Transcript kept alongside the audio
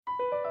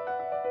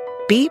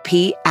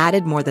BP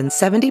added more than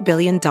 $70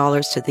 billion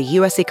to the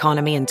U.S.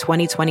 economy in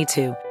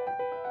 2022.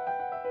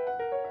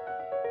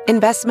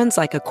 Investments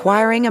like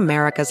acquiring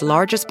America's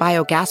largest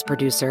biogas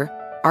producer,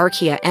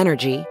 Archaea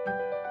Energy,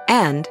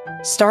 and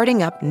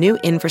starting up new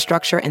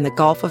infrastructure in the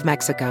Gulf of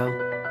Mexico.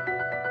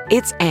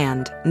 It's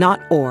and,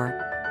 not or.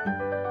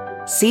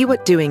 See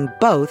what doing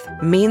both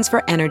means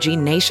for energy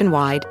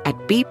nationwide at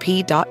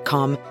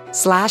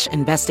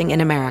bp.com/investing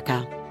in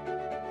America.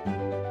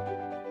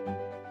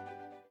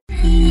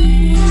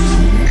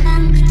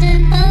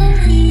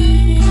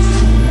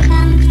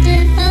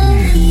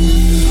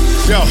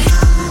 Yo,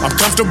 I'm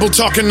comfortable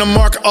talking to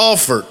Mark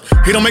Alford.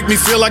 He don't make me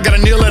feel I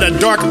gotta kneel at a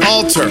dark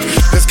altar.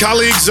 His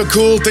colleagues are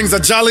cool, things are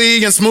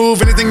jolly and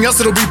smooth. Anything else,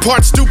 it'll be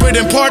part stupid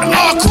and part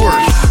awkward.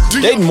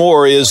 Dayton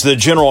Moore is the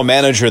general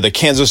manager of the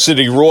Kansas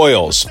City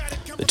Royals.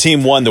 The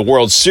team won the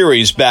World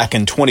Series back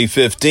in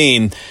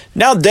 2015.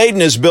 Now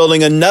Dayton is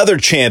building another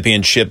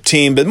championship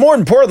team, but more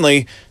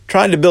importantly,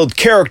 trying to build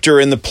character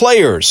in the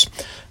players.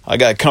 I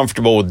got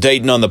comfortable with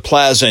Dayton on the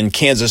plaza in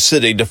Kansas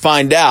City to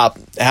find out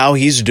how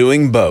he's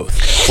doing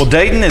both. Well,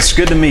 Dayton, it's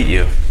good to meet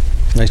you.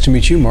 Nice to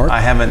meet you, Mark. I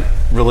haven't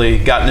really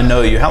gotten to know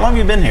you. How long have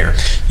you been here?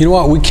 You know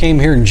what? We came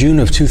here in June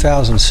of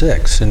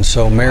 2006, and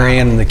so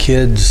Marianne and the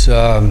kids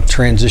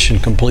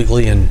transitioned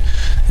completely in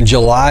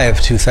July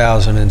of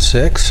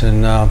 2006,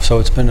 and so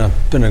it's been a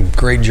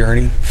great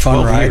journy,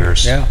 fun 12 ride.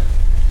 Years. Yeah.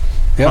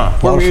 Huh.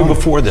 Where were you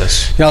before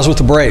this? Yeah, I was with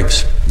the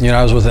Braves. We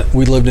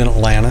lived in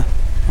Atlanta.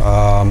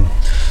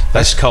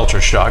 That's culture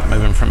shock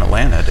moving from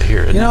Atlanta to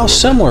here.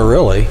 Similar,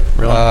 really.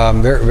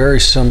 Really? Very, very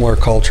similar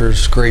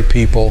cultures, great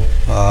people.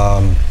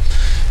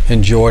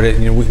 Enjoyed it.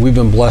 We've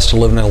been blessed to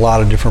live in a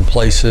lot of different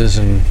places,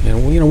 and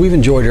we've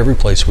enjoyed every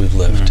place we've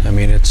lived. Mm-hmm. I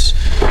mean, it's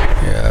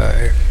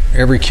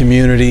every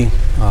community,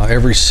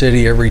 every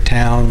city, every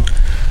town,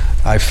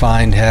 I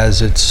find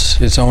has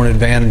its own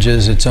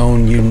advantages, its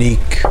own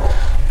unique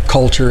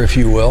culture, if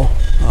you will.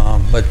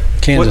 But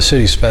Kansas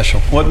City's special.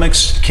 What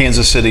makes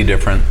Kansas City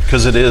different?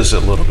 Because it is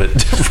a little bit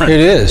different. It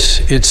is.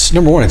 It's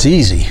number one, it's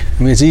easy. I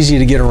mean, it's easy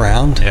to get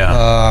around.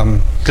 Yeah.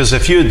 Because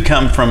if you had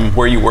come from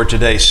where you were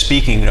today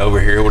speaking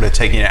over here, it would have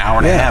taken you an hour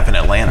and a half in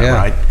Atlanta,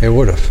 right? It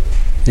would have.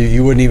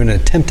 You wouldn't even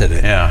have attempted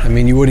it. Yeah. I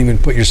mean, you wouldn't even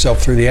put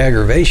yourself through the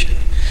aggravation.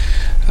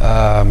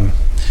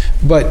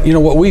 But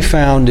what we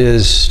found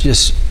is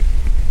just,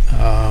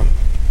 of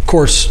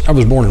course, I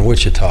was born in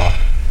Wichita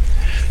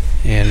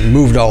and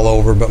moved all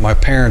over, but my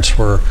parents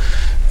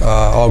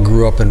all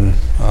grew up in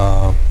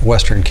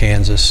western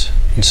Kansas,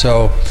 and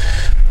so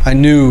I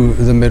knew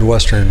the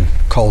Midwestern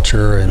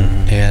culture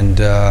and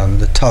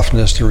the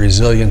toughness, the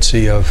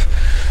resiliency of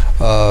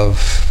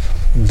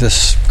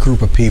this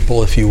group of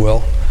people, if you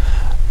will.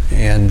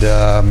 And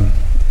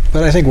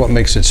but I think what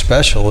makes it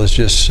special is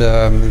just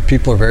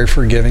people are very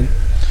forgiving.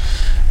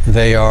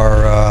 They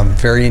are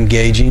very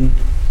engaging,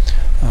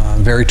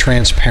 very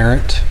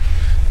transparent.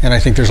 And I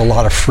think there's a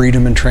lot of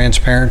freedom and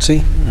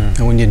transparency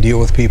and when you deal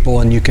with people,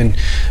 and you can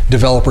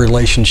develop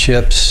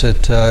relationships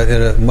at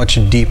a much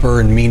deeper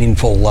and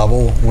meaningful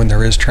level when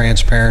there is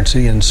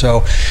transparency. And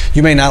so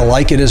you may not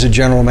like it as a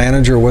general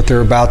manager, what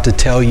they're about to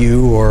tell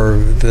you, or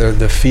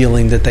the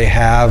feeling that they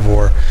have,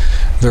 or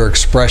their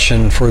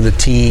expression for the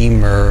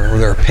team, or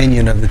their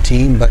opinion of the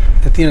team, but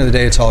at the end of the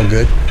day, it's all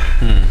good.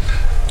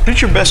 Who's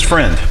your best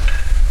friend?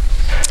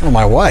 Oh,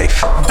 my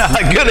wife.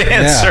 Good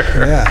answer.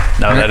 Yeah.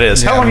 No, that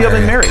is. How long have you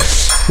been married?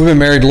 We've been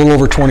married a little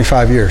over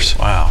 25 years.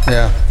 Wow.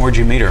 Yeah. Where'd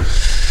you meet her?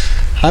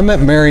 I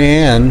met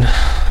Marianne.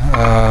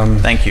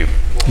 Thank you.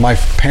 My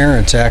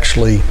parents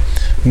actually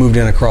moved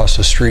in across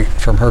the street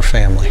from her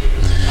family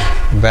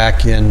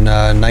back in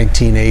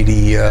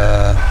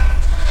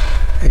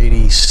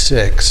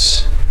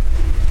 1986.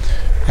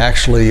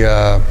 Actually,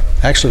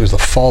 it was the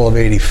fall of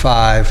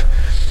 '85.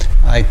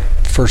 I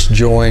first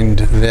went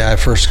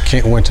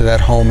to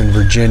that home in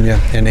Virginia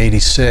in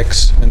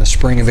 '86, in the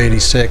spring of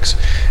 '86.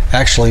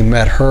 Actually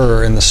met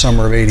her in the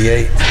summer of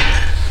 '88.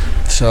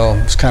 So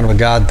it's kind of a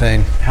God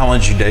thing. How long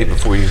did you date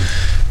before you?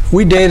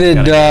 We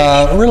dated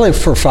really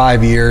for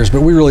 5 years,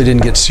 but we really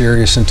didn't get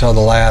serious until the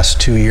last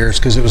 2 years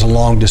because it was a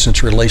long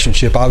distance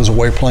relationship. I was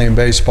away playing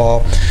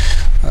baseball,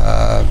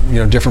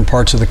 different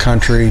parts of the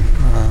country,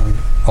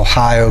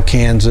 Ohio,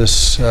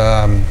 Kansas,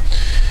 then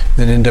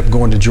ended up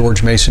going to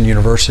George Mason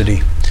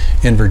University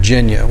in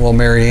Virginia. Well,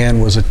 Marianne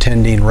was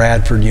attending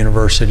Radford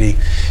University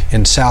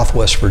in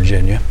Southwest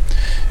Virginia,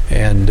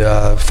 and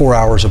 4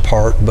 hours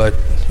apart, but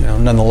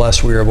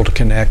nonetheless we were able to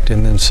connect.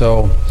 And then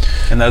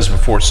and that was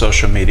before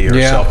social media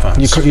or cell phones.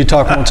 You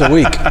talk once a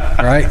week,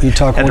 right? You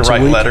talk once a week.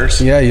 Had to write letters.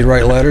 Yeah, you'd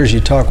write letters.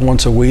 You talk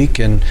once a week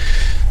and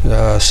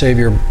save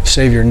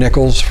your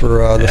nickels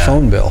for the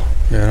phone bill.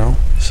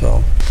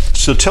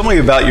 So tell me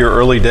about your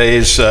early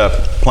days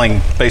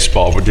playing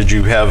baseball. Did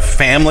you have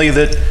family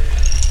that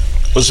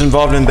was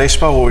involved in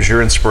baseball? What was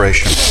your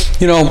inspiration?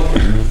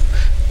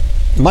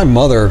 My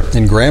mother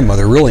and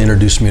grandmother really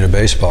introduced me to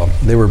baseball.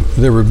 They were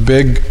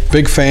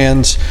big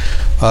fans.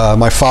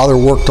 My father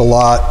worked a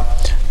lot.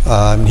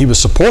 He was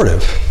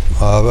supportive,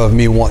 of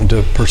me wanting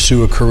to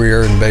pursue a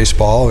career in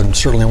baseball, and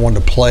certainly I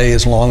wanted to play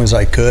as long as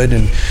I could,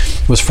 and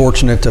was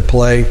fortunate to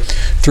play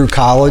through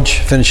college,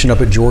 finishing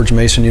up at George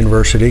Mason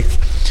University,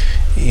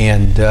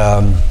 and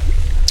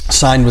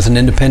signed with an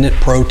independent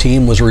pro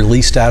team, was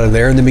released out of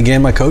there, and then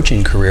began my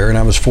coaching career. And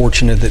I was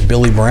fortunate that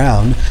Billy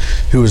Brown,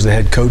 who was the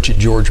head coach at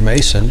George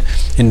Mason,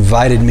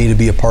 invited me to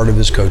be a part of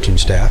his coaching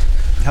staff.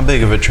 How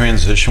big of a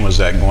transition was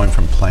that, going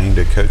from playing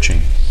to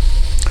coaching?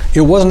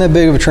 It wasn't that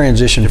big of a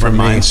transition for me.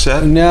 Different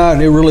mindset? No,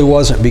 it really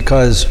wasn't,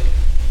 because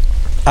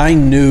I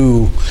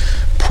knew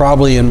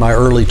probably in my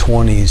early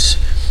 20s,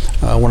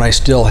 when I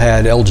still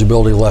had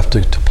eligibility left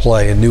to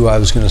play and knew I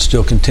was going to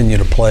still continue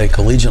to play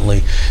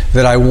collegiately,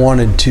 that I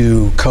wanted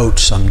to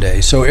coach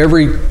someday. So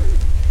every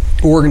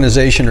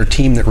organization or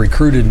team that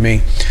recruited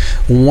me,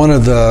 one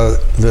of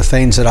the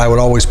things that I would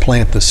always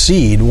plant the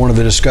seed, one of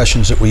the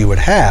discussions that we would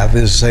have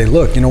is say,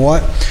 look, you know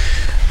what?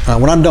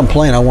 When I'm done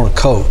playing, I want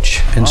to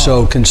coach. And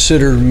so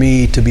consider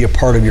me to be a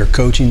part of your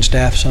coaching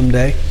staff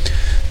someday.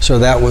 So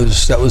that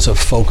was a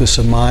focus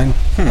of mine.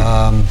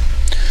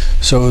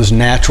 So it was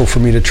natural for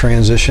me to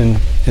transition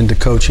into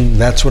coaching.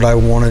 That's what I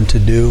wanted to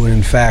do. And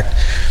in fact,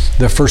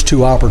 the first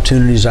two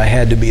opportunities I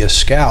had to be a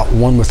scout,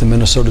 one with the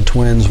Minnesota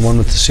Twins, one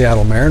with the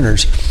Seattle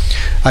Mariners,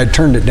 I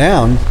turned it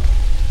down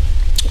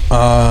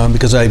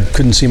because I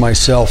couldn't see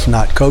myself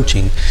not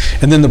coaching.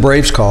 And then the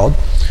Braves called.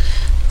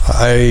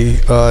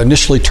 I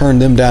initially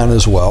turned them down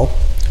as well.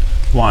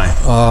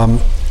 Why?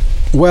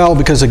 Well,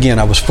 because again,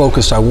 I was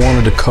focused. I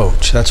wanted to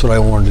coach. That's what I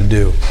wanted to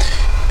do.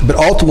 But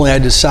ultimately, I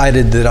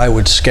decided that I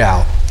would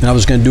scout, and I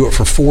was going to do it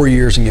for 4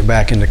 years and get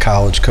back into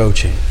college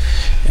coaching.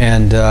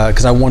 And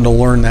because I wanted to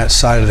learn that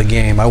side of the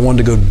game, I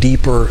wanted to go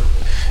deeper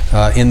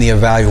in the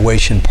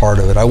evaluation part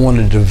of it. I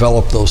wanted to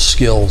develop those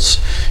skills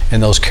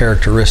and those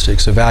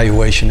characteristics.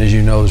 Evaluation, as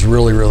you know, is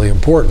really, really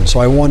important. So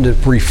I wanted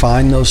to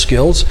refine those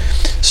skills.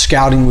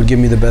 Scouting would give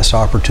me the best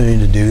opportunity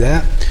to do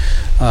that.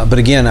 But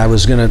again, I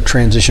was going to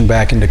transition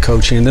back into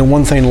coaching. And then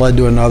one thing led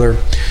to another.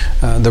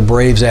 The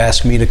Braves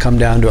asked me to come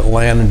down to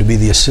Atlanta to be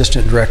the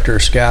assistant director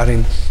of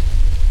scouting.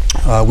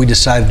 We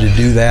decided to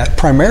do that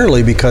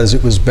primarily because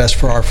it was best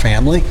for our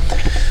family.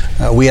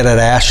 We had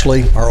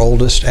Ashley, our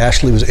oldest.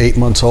 Ashley was 8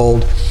 months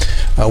old.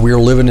 We were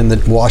living in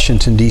the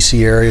Washington,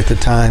 D.C. area at the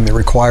time. It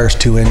requires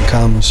 2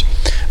 incomes.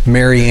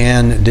 Mary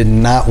Ann did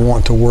not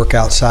want to work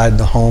outside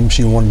the home.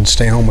 She wanted to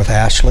stay home with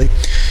Ashley.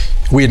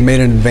 We had made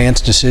an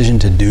advanced decision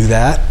to do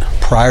that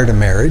prior to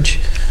marriage.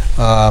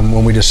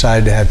 When we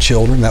decided to have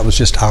children, that was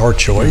just our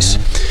choice.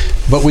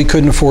 But we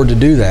couldn't afford to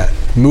do that.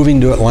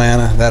 Moving to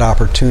Atlanta, that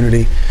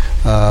opportunity,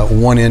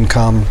 1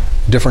 income,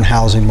 different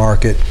housing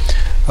market,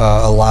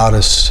 allowed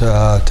us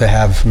to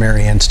have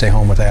Mary Ann stay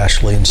home with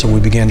Ashley. And so we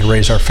began to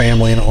raise our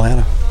family in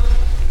Atlanta.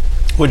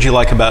 What did you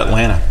like about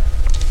Atlanta?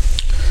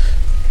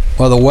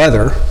 Well, the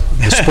weather.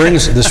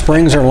 The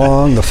springs are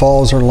long, the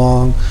falls are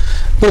long.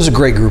 But it was a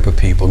great group of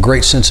people,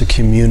 great sense of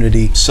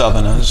community.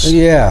 Southerners.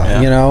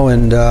 Yeah, you know,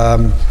 and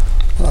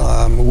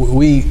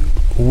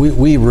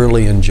we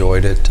really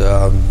enjoyed it.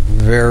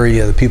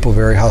 The people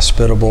very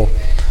hospitable.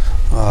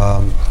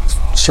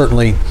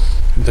 Certainly,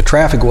 the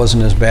traffic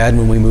wasn't as bad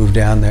when we moved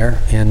down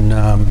there in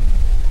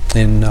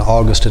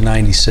August of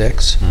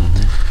 '96.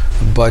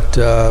 But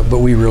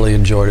we really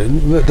enjoyed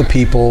it. The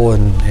people,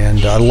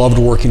 and I loved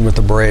working with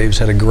the Braves.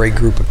 Had a great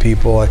group of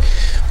people.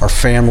 Our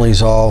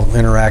families all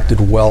interacted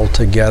well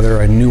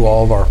together. I knew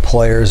all of our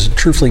players.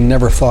 Truthfully,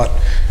 never thought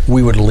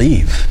we would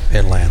leave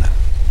Atlanta.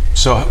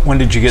 So when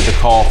did you get the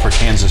call for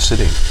Kansas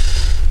City?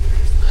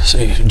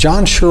 See,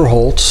 John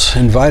Scherholtz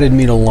invited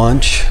me to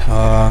lunch,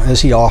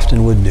 as he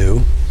often would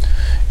do,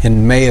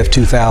 in May of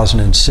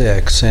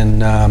 2006.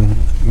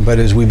 But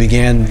as we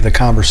began the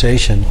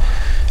conversation,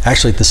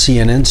 actually at the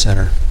CNN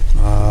Center,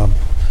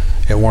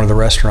 at one of the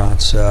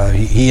restaurants,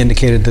 he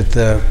indicated that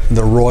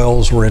the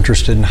Royals were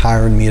interested in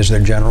hiring me as their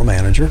general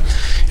manager,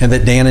 and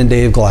that Dan and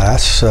Dave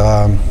Glass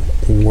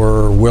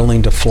were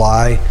willing to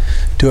fly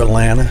to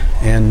Atlanta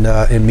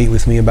and meet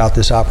with me about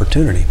this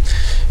opportunity.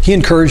 He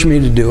encouraged me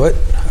to do it.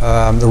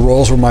 The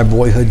Royals were my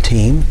boyhood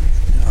team,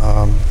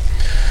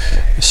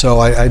 so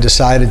I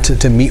decided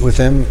to meet with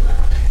them,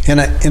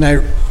 and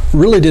I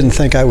really didn't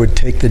think I would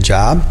take the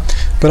job,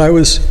 but I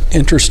was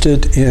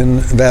interested in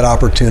that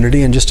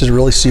opportunity and just to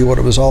really see what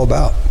it was all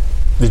about.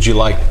 Did you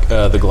like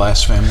the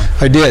Glass family?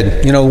 I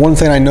did. You know, one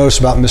thing I noticed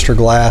about Mr.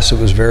 Glass, it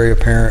was very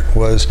apparent,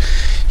 was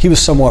he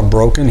was somewhat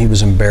broken. He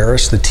was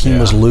embarrassed. The team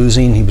was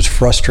losing. He was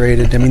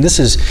frustrated. I mean, this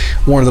is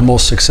one of the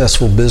most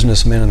successful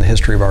businessmen in the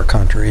history of our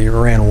country. He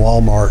ran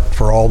Walmart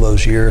for all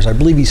those years. I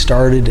believe he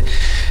started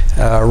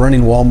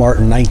running Walmart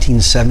in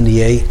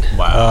 1978.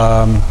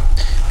 Wow.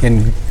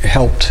 And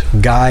helped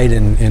guide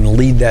and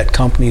lead that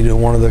company to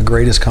one of the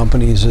greatest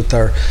companies that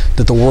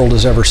the world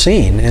has ever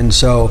seen. And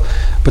so,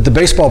 but the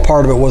baseball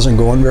part of it wasn't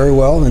going very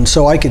well, and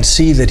so I could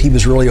see that he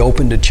was really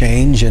open to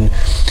change and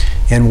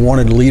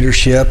wanted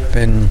leadership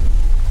and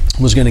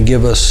was going to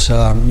give us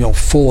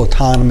full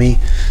autonomy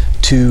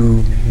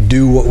to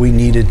do what we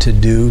needed to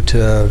do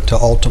to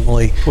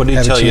ultimately. What did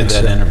he tell you in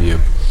that interview?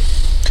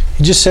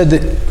 He just said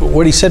that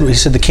what he said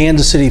the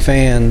Kansas City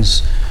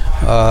fans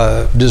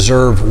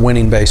deserve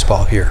winning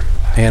baseball here,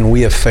 and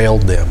we have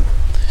failed them.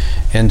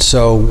 And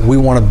so we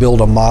want to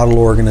build a model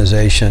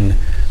organization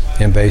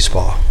in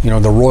baseball.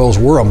 The Royals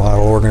were a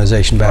model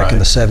organization back in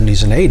the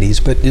 70s and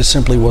 80s, but it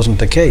simply wasn't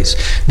the case.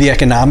 The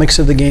economics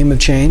of the game have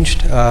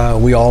changed.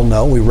 We all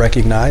know, we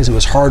recognize it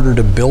was harder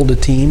to build a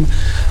team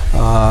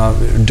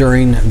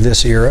during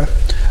this era.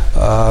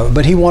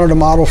 But he wanted a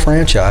model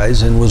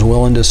franchise and was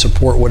willing to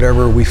support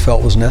whatever we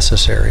felt was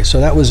necessary. So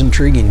that was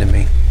intriguing to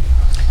me.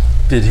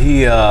 Did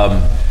he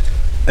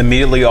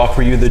immediately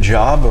offer you the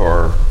job,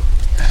 or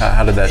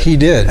how did that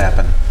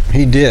happen?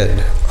 He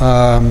did.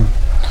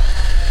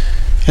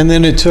 And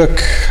then it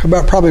took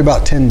probably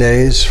about 10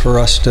 days for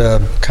us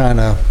to kind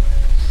of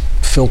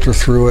filter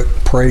through it,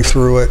 pray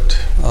through it,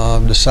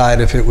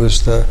 decide if it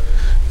was the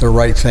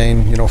right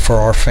thing, for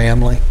our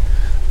family.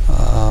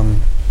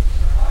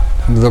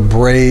 The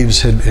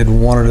Braves had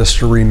wanted us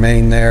to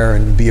remain there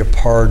and be a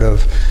part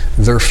of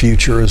their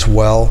future as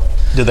well.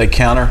 Did they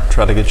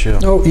try to get you?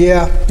 Oh,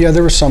 yeah,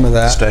 there was some of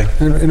that. Stay.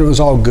 And it was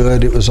all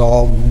good. It was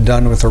all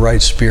done with the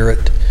right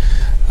spirit.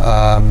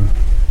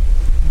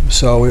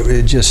 So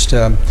it just,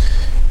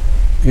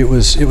 it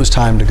was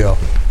time to go.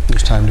 It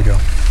was time to go.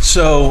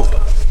 So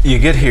you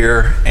get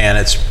here,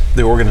 and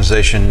the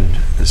organization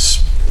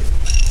is,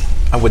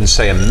 I wouldn't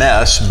say a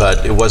mess,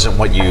 but it wasn't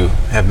what you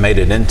have made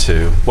it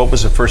into. What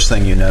was the first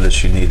thing you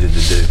noticed you needed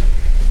to do?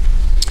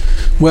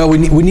 Well, we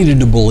needed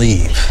to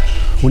believe.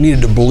 We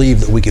needed to believe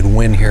that we could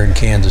win here in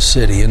Kansas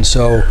City. And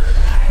so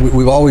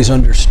we've always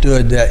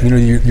understood that,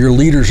 your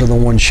leaders are the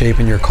ones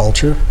shaping your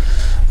culture.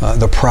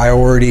 The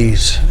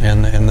priorities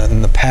and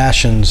the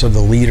passions of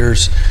the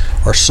leaders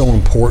are so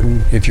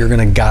important if you're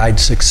going to guide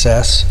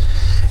success.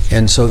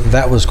 And so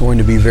that was going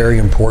to be very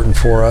important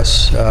for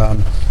us.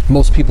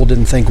 Most people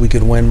didn't think we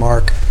could win,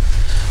 Mark.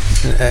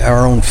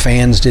 Our own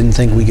fans didn't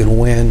think we could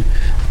win.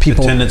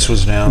 Attendance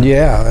was down.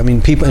 Yeah, I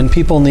mean, people in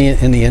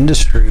the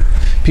industry,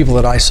 people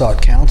that I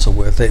sought counsel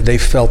with, they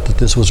felt that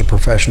this was a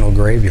professional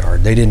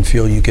graveyard. They didn't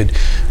feel you could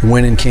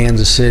win in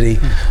Kansas City.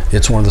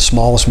 It's one of the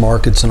smallest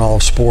markets in all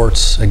of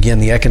sports. Again,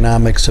 the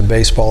economics of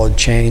baseball had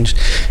changed.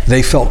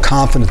 They felt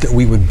confident that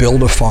we would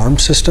build a farm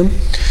system,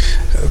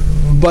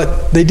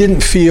 but they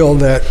didn't feel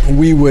that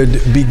we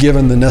would be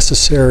given the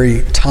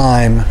necessary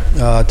time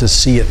to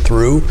see it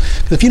through.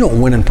 Because if you don't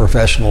win in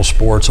professional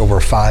sports over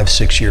a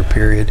 5-6 year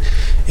period,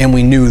 and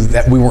we knew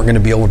that we weren't going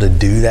to be able to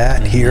do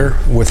that here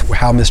with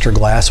how Mr.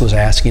 Glass was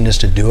asking us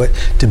to do it,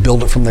 to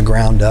build it from the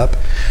ground up,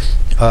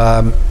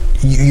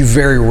 you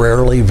very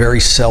rarely, very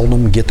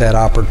seldom get that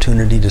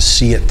opportunity to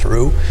see it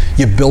through.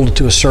 You build it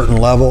to a certain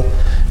level,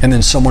 and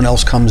then someone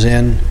else comes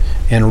in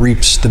and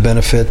reaps the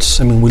benefits.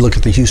 I mean, we look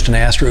at the Houston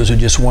Astros who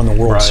just won the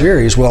World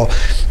Series. Well,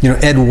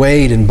 Ed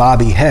Wade and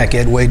Bobby Heck,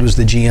 Ed Wade was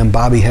the GM,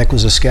 Bobby Heck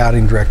was a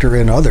scouting director,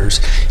 and others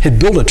had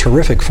built a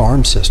terrific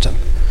farm system.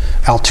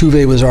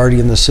 Altuve was already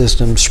in the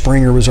system,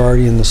 Springer was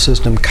already in the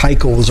system,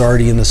 Keuchel was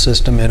already in the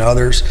system, and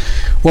others.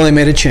 Well, they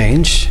made a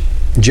change.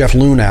 Jeff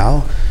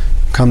Lunau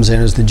comes in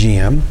as the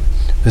GM,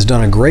 has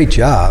done a great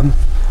job,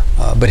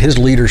 but his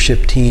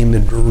leadership team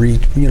had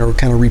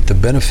kind of reaped the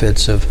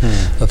benefits of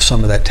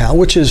some of that talent,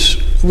 which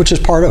is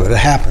part of it. It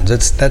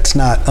happens. That's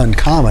not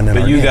uncommon in our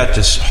game. But you got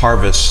to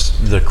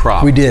harvest the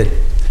crop. We did.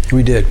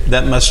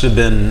 That must have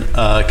been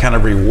kind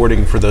of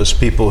rewarding for those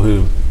people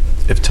who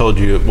have told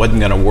you it wasn't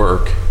going to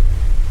work.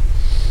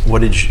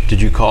 What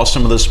did you call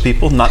some of those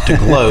people? Not to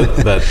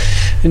gloat, but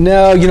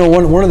no.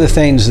 One of the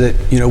things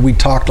that we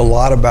talked a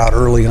lot about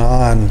early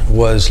on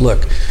was,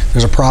 look,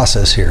 there's a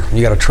process here.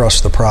 You got to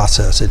trust the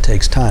process. It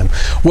takes time.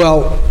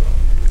 Well,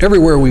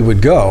 everywhere we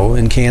would go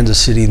in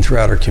Kansas City and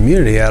throughout our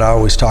community, I'd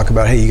always talk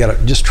about, hey, you got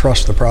to just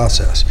trust the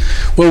process.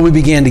 Well, we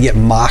began to get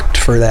mocked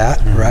for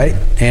that, right?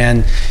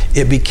 And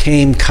it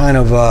became kind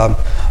of a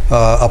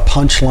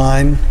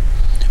punchline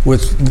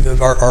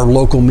with our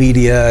local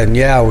media, and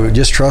we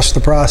just trust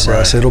the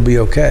process. Right. It'll be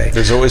okay.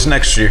 There's always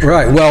next year.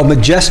 Right. Well,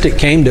 Majestic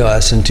came to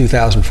us in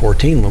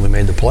 2014 when we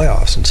made the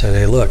playoffs and said,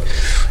 hey, look,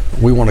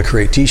 we want to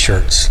create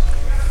T-shirts.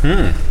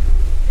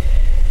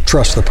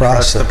 Trust the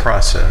process. Trust the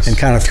process. And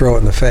kind of throw it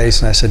in the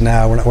face. And I said,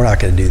 no, we're not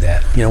going to do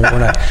that.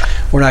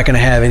 We're not going to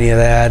have any of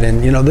that.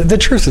 And the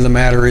truth of the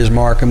matter is,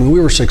 Mark, I mean,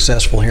 we were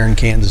successful here in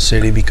Kansas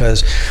City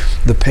because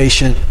the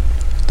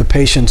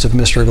patience of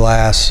Mr.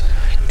 Glass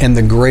and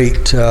the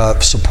great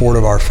support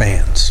of our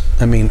fans.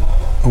 I mean,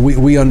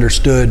 we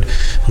understood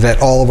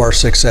that all of our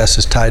success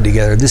is tied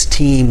together. This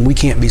team, we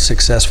can't be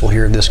successful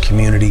here in this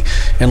community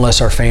unless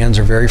our fans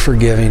are very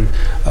forgiving,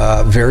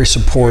 very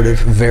supportive,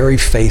 very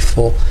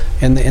faithful,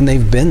 and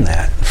they've been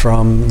that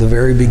from the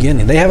very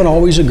beginning. They haven't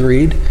always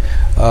agreed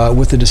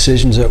with the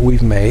decisions that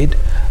we've made,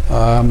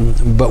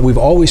 but we've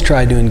always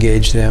tried to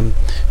engage them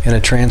in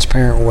a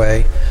transparent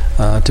way,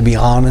 to be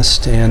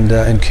honest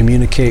and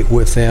communicate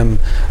with them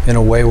in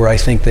a way where I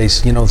think they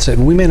said,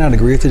 we may not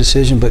agree with the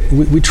decision, but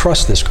we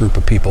trust this group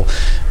of people.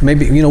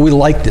 Maybe we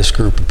like this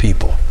group of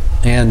people,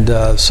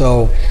 and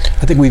so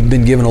I think we've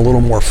been given a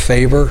little more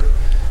favor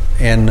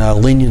and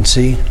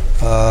leniency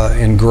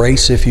and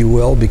grace, if you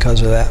will,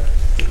 because of that.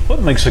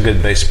 What makes a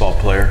good baseball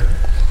player?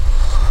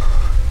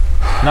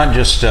 Not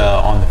just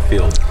on the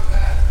field.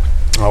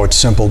 Oh, it's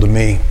simple to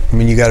me. I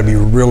mean, you got to be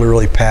really,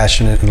 really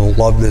passionate and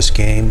love this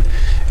game,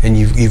 and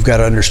you've got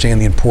to understand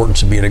the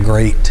importance of being a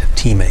great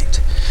teammate.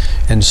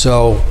 And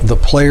so the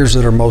players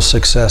that are most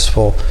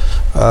successful,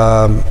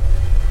 they're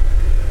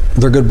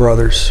good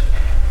brothers,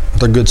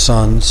 they're good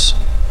sons.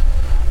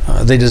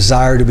 They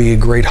desire to be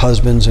great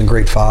husbands and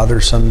great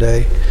fathers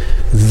someday.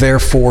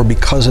 Therefore,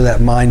 because of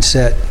that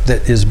mindset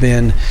that has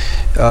been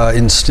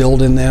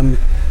instilled in them,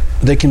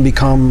 they can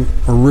become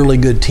really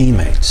good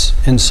teammates.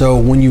 And so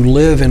when you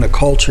live in a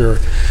culture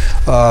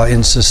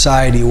in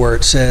society where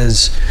it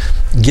says,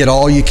 get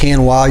all you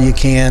can while you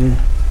can,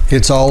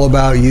 it's all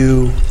about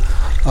you,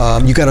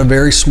 you got a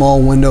very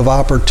small window of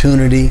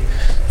opportunity.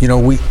 You know,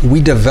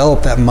 we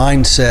develop that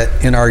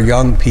mindset in our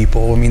young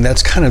people. I mean,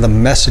 that's kind of the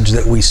message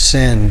that we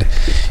send,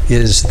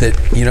 is that,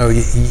 you know,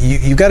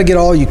 you got to get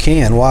all you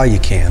can while you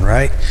can,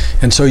 right?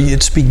 And so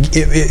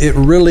it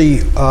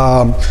really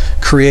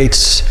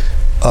creates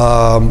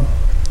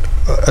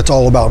it's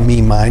all about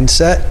me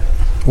mindset.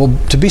 Well,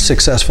 to be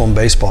successful in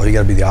baseball, you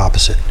got to be the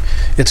opposite.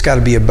 It's got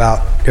to be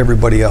about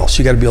everybody else.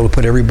 You got to be able to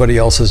put everybody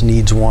else's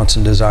needs, wants,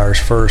 and desires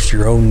first,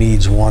 your own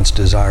needs, wants,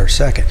 desires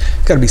second.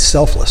 You got to be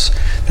selfless.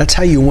 That's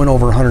how you win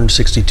over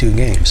 162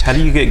 games. How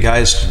do you get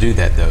guys to do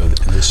that, though, at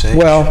this age?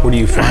 Well, where do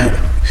you find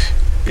them?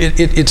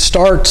 It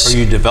starts. Or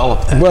you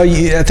develop that? Well,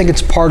 I think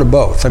it's part of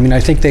both. I mean, I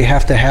think they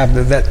have to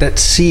have that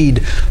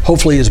seed.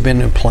 Hopefully, has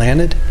been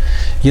implanted.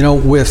 You know,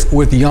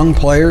 with young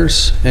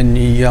players and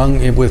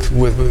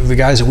with the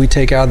guys that we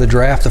take out of the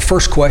draft, the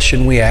first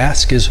question we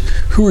ask is,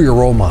 who are your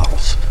role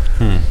models?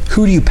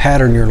 Who do you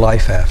pattern your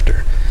life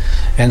after?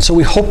 And so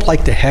we hope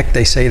like the heck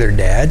they say their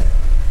dad.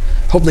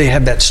 Hope they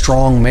have that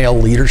strong male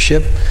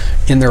leadership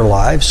in their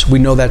lives. We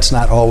know that's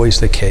not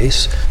always the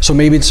case. So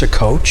maybe it's a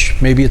coach,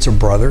 maybe it's a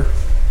brother,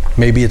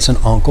 maybe it's an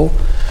uncle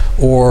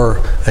or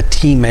a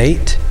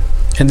teammate.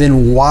 And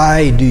then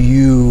why do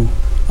you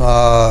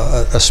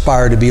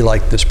aspire to be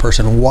like this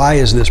person? Why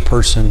is this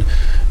person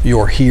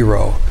your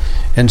hero?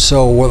 And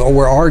so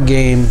where our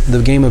game,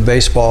 the game of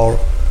baseball,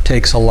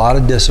 takes a lot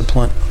of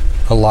discipline,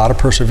 a lot of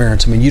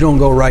perseverance. I mean, you don't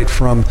go right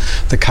from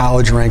the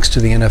college ranks to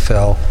the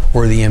NFL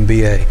or the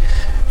NBA.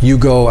 You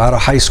go out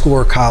of high school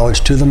or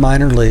college to the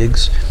minor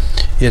leagues.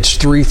 It's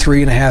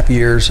 3.5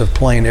 years of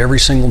playing every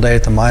single day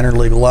at the minor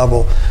league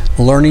level,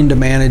 learning to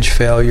manage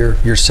failure,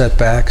 your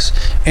setbacks,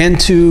 and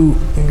to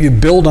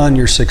build on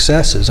your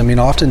successes. I mean,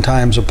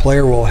 oftentimes a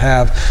player will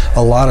have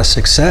a lot of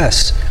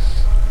success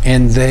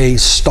and they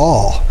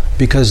stall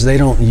because they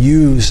don't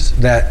use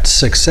that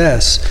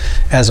success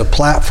as a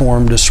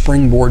platform to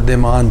springboard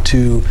them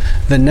onto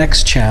the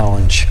next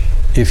challenge,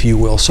 if you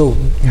will. So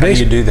how do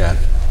you do that?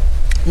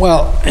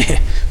 Well,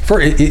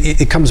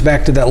 it comes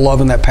back to that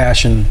love and that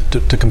passion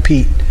to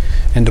compete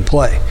and to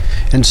play.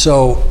 And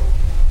so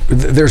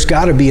there's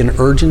got to be an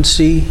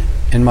urgency,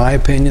 in my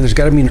opinion, there's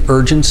got to be an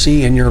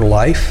urgency in your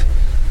life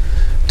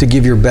to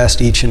give your best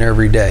each and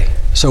every day.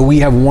 So we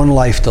have one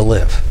life to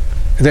live.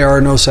 There are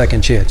no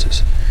second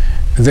chances.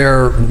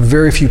 There are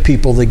very few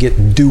people that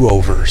get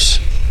do-overs.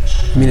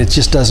 I mean, it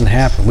just doesn't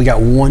happen. We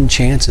got one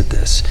chance at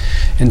this.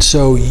 And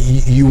so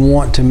you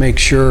want to make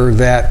sure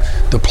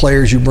that the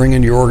players you bring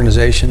into your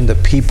organization, the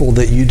people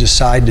that you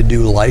decide to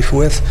do life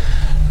with,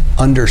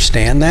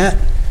 understand that.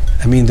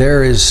 I mean,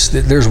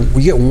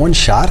 we get one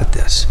shot at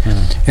this.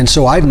 And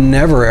so I've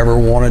never ever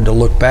wanted to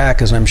look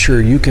back, as I'm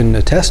sure you can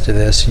attest to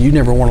this, you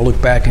never want to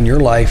look back in your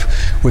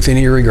life with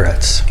any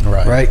regrets,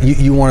 right?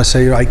 You want to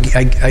say, I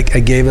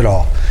gave it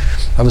all.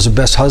 I was the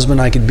best husband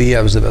I could be.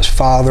 I was the best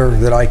father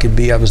that I could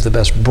be. I was the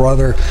best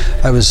brother.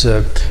 I was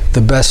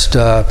the best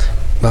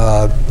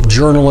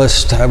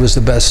journalist. I was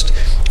the best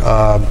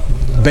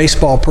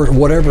baseball person,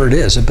 whatever it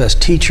is, the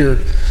best teacher,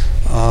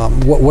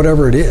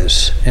 whatever it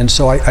is. And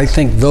so I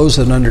think those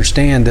that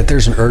understand that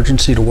there's an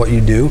urgency to what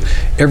you do,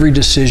 every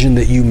decision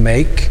that you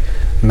make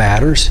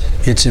matters.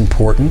 It's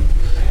important.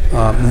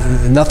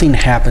 Nothing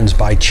happens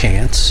by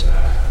chance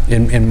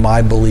in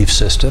my belief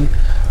system.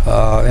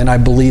 And I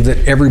believe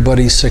that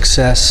everybody's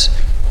success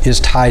is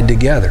tied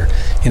together.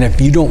 And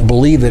if you don't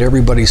believe that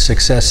everybody's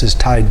success is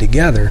tied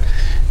together,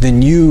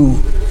 then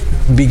you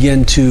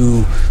begin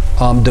to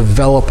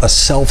develop a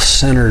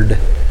self-centered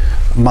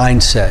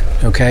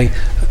mindset, okay?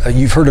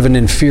 You've heard of an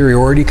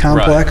inferiority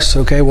complex,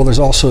 okay? Well, there's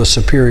also a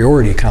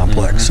superiority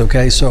complex,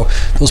 okay? So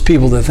those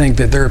people that think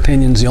that their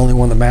opinion's the only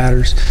one that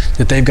matters,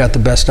 that they've got the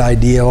best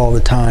idea all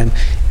the time,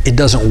 it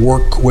doesn't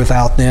work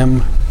without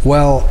them,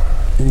 well,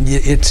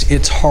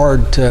 it's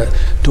hard to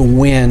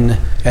win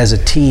as a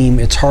team.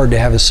 It's hard to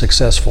have a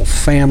successful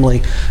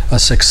family, a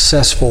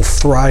successful,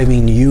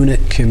 thriving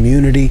unit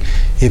community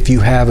if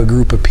you have a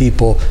group of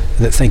people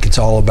that think it's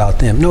all about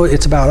them. No,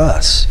 it's about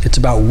us. It's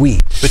about we.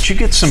 But you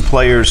get some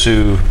players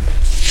who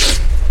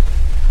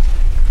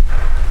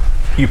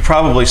you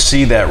probably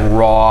see that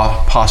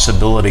raw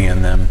possibility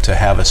in them to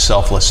have a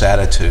selfless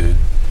attitude,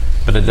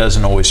 but it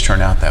doesn't always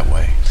turn out that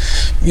way.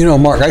 You know,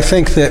 Mark, I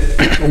think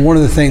that one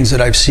of the things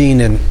that I've seen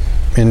in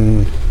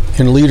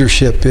in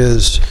leadership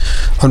is,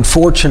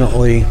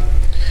 unfortunately,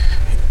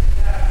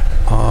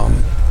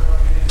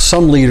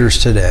 some leaders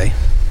today,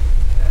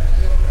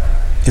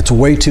 it's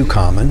way too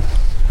common,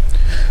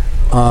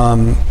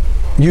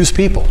 use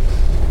people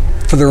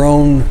for their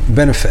own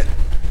benefit.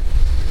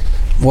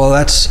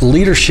 Well,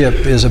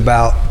 leadership is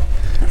about,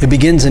 it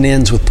begins and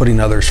ends with putting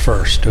others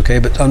first, okay?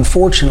 But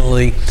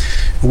unfortunately,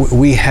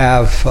 we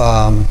have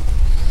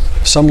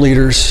some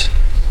leaders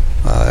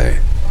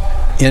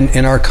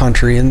in our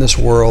country, in this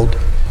world,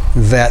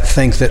 that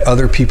think that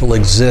other people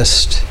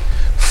exist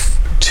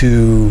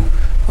to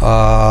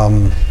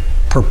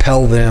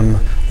propel them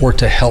or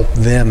to help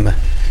them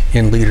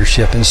in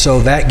leadership. And so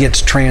that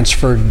gets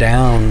transferred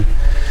down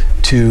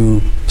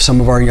to some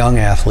of our young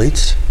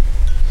athletes,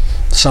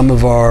 some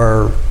of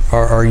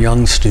our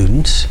young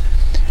students.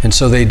 And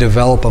so they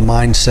develop a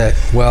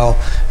mindset, well,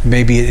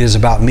 maybe it is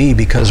about me,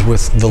 because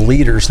with the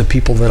leaders, the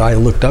people that I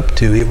looked up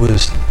to, it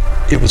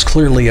was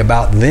clearly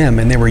about them,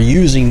 and they were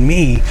using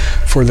me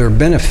for their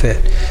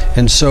benefit.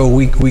 And so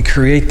we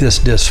create this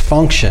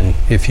dysfunction,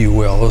 if you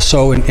will.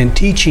 So in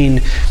teaching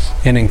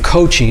and in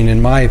coaching,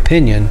 in my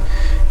opinion,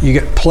 you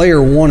get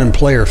player 1 and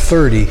player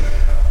 30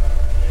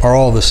 are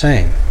all the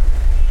same.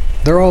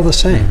 They're all the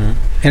same.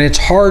 Mm-hmm. And it's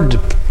hard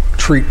to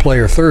treat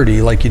player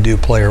 30 like you do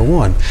player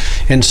 1.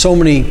 And so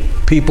many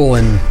people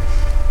in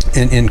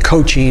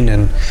coaching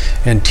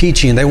and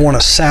teaching, they want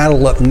to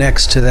saddle up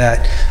next to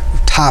that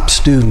top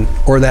student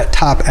or that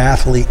top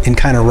athlete and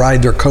kind of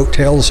ride their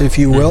coattails, if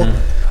you will.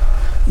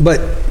 Mm-hmm. But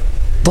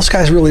those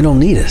guys really don't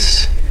need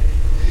us.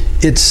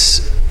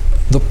 It's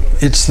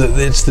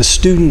the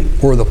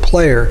student or the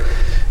player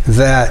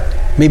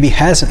that maybe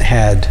hasn't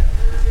had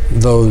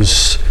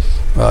those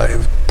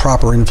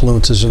proper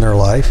influences in their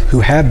life, who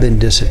have been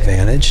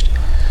disadvantaged,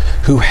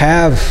 who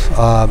have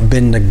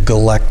been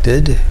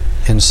neglected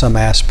in some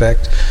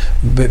aspect,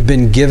 but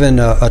been given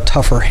a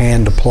tougher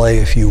hand to play,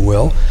 if you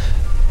will.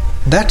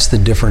 That's the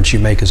difference you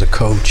make as a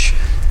coach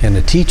and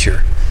a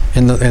teacher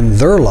in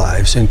their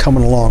lives, and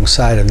coming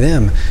alongside of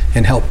them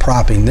and help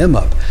propping them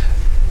up.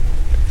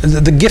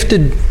 The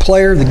gifted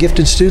player, the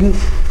gifted student,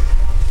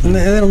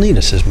 they don't need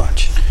us as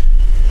much.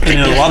 In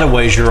a lot of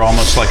ways, you're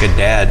almost like a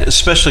dad,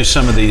 especially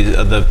some of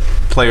the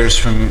players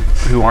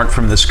who aren't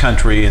from this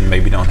country and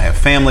maybe don't have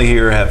family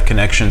here, have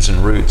connections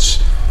and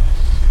roots.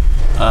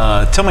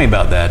 Tell me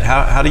about that.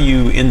 How do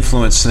you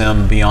influence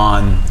them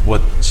beyond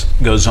what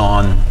goes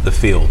on the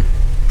field?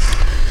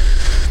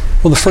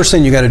 Well, the first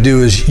thing you got to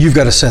do is you've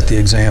got to set the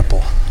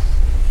example.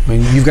 I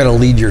mean, you've got to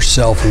lead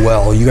yourself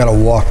well. You got to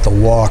walk the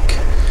walk,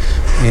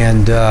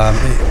 and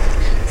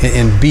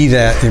be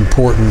that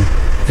important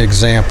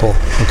example.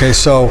 Okay,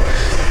 so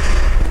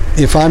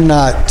if I'm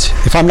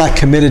not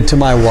committed to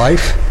my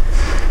wife,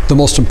 the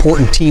most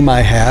important team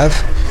I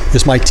have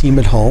is my team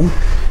at home.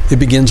 It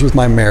begins with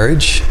my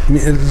marriage. I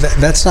mean,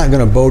 that's not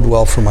going to bode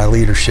well for my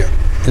leadership.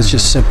 It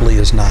just simply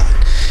is not.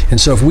 And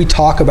so if we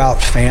talk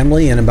about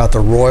family and about the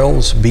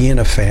Royals being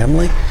a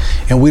family,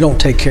 and we don't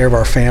take care of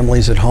our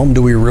families at home,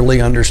 do we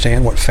really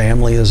understand what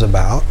family is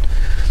about?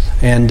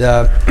 And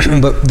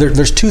but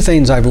there's two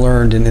things I've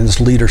learned in this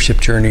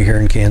leadership journey here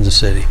in Kansas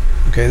City.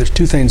 Okay, there's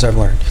two things I've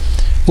learned.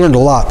 Learned a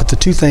lot, but the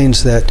two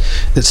things that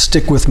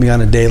stick with me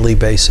on a daily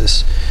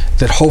basis,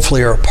 that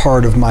hopefully are a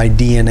part of my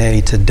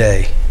DNA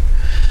today,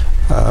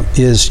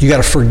 is you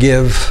got to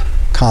forgive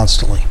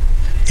constantly.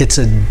 It's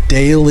a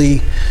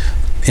daily,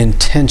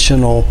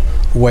 intentional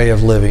way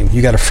of living.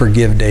 You got to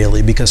forgive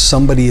daily, because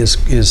somebody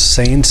is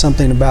saying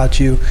something about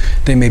you.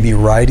 They may be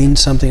writing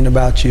something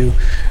about you.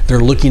 They're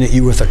looking at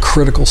you with a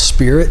critical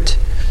spirit,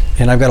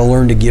 and I've got to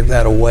learn to give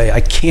that away.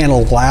 I can't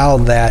allow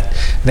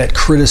that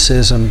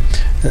criticism,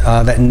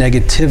 that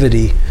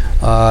negativity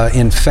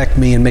infect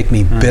me and make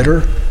me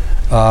bitter,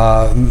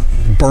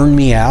 burn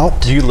me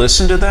out. Do you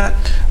listen to that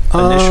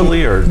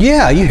initially, or?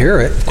 Yeah, you hear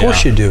it. Of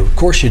course you do. Of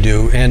course you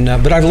do. And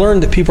but I've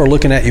learned that people are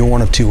looking at you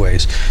one of two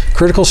ways: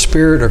 critical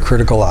spirit or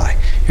critical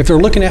eye. If they're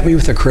looking at me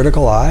with a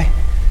critical eye,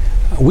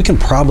 we can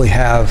probably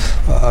have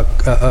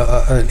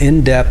an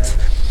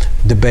in-depth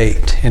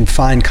debate and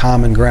find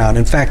common ground.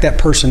 In fact, that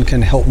person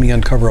can help me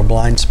uncover a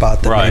blind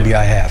spot that maybe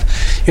I have.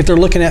 If they're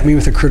looking at me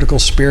with a critical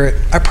spirit,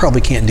 I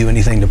probably can't do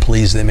anything to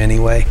please them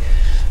anyway.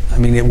 I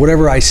mean,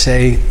 whatever I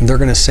say, they're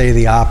going to say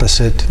the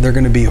opposite. They're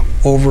going to be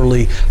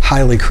overly,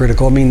 highly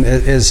critical. I mean,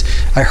 as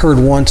I heard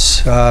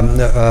once,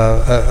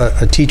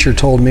 a teacher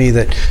told me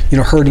that,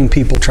 hurting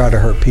people try to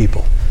hurt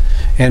people.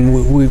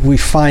 And we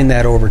find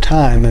that over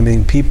time. I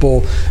mean,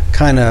 people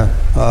kind of,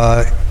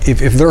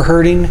 if they're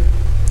hurting,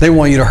 they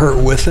want you to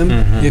hurt with them,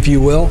 if you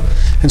will.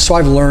 And so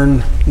I've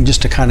learned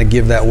just to kind of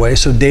give that way.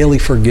 So daily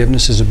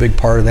forgiveness is a big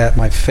part of that.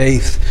 My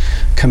faith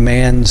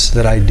commands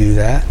that I do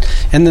that.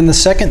 And then the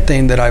second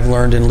thing that I've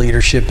learned in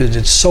leadership is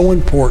it's so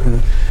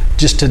important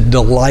just to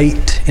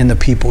delight in the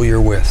people you're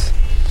with.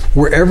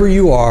 Wherever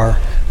you are,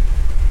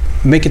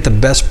 make it the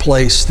best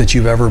place that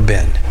you've ever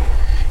been.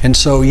 And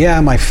so,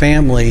 my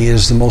family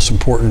is the most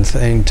important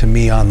thing to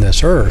me on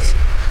this earth.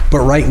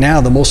 But right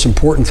now, the most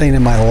important thing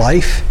in my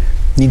life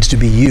needs to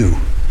be you,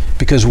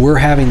 because we're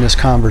having this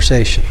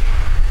conversation.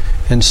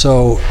 And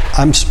so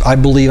I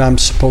believe I'm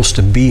supposed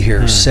to be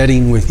here,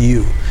 sitting with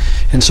you.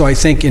 And so I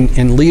think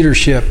in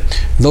leadership,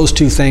 those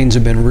two things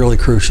have been really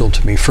crucial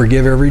to me.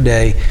 Forgive every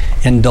day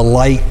and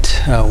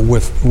delight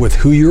with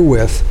who you're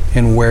with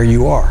and where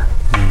you are.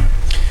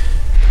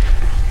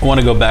 I want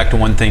to go back to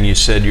one thing you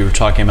said. You were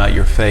talking about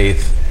your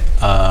faith.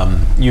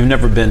 You've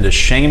never been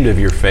ashamed of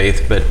your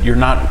faith, but you're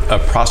not a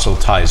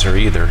proselytizer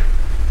either.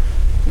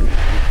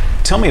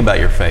 Tell me about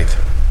your faith.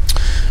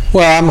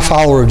 Well, I'm a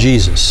follower of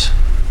Jesus.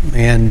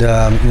 And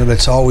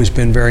that's always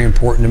been very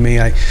important to me.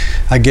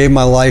 I gave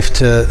my life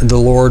to the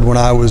Lord when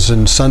I was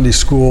in Sunday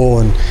school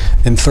and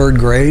in third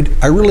grade.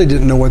 I really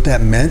didn't know what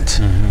that meant.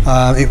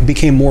 It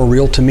became more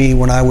real to me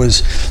when I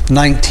was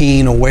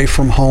 19, away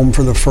from home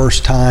for the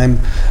first time,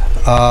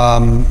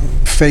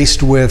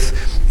 faced with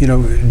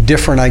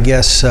different, I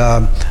guess,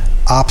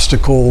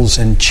 obstacles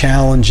and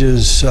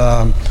challenges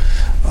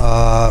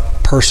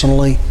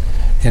personally,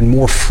 and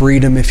more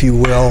freedom, if you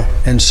will.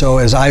 And so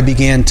as I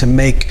began to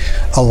make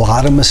a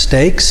lot of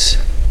mistakes,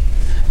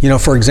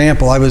 for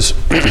example, I was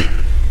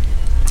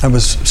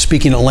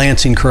speaking at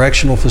Lansing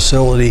Correctional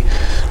Facility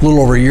a little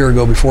over a year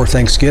ago before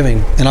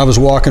Thanksgiving, and I was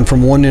walking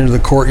from one end of the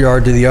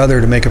courtyard to the other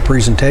to make a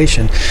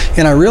presentation,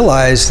 and I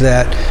realized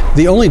that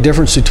the only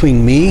difference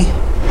between me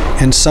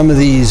and some of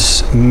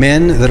these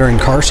men that are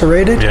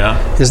incarcerated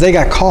is they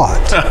got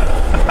caught.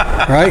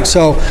 Right,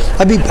 so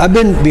I've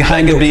been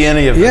behind. That could be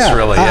any of this,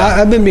 really.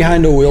 I've been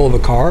behind the wheel of a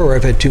car where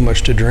I've had too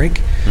much to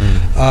drink.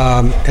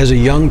 As a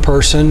young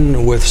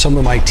person, with some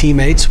of my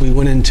teammates, we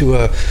went into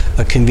a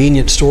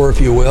convenience store,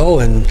 if you will,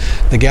 and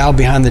the gal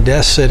behind the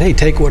desk said, "Hey,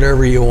 take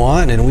whatever you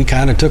want," and we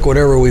kind of took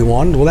whatever we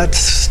wanted. Well, that's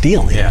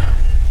stealing. Yeah.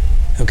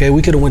 Okay,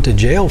 we could have went to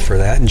jail for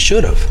that and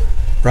should have,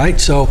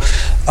 right? So.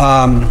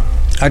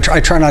 I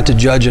try not to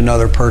judge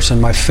another person.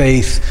 My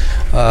faith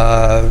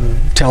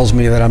tells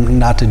me that I'm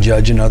not to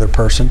judge another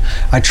person.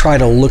 I've tried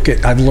to look at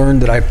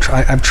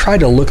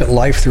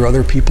life through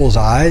other people's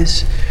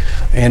eyes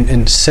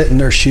and sit in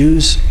their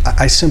shoes.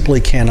 I simply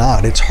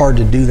cannot. It's hard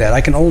to do that. I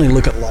can only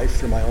look at life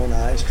through my own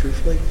eyes,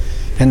 truthfully.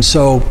 And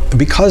so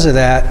because of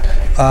that,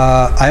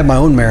 I have my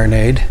own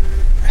marinade,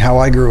 how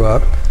I grew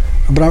up,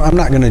 but I'm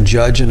not going to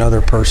judge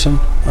another person.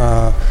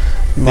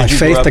 My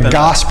faith, the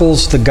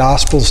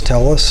Gospels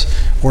tell us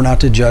we're not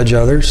to judge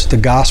others. The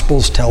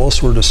Gospels tell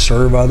us we're to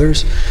serve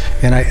others,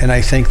 and I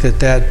think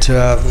that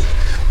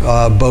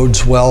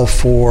bodes well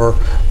for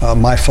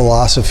my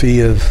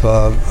philosophy of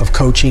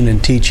coaching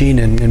and teaching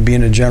and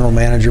being a general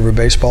manager of a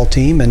baseball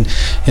team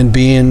and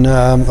being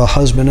a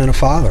husband and a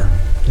father.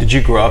 Did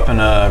you grow up in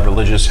a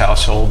religious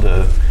household?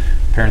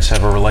 Parents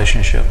have a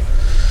relationship?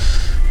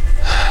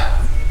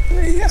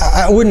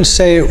 I wouldn't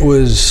say it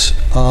was.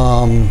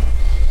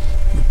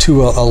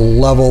 To a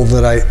level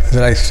that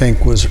I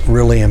think was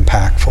really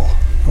impactful.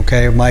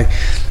 Okay,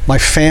 my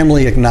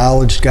family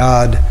acknowledged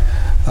God.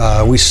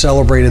 We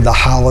celebrated the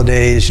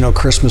holidays.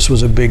 Christmas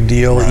was a big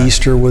deal. Right.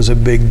 Easter was a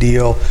big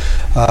deal.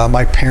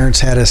 My parents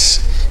had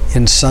us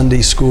in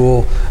Sunday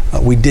school.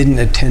 We didn't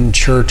attend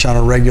church on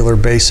a regular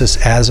basis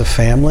as a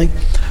family.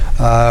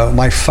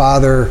 My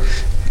father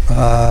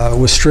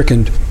was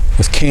stricken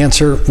with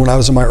cancer when I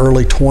was in my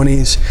early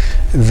 20s.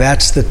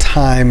 That's the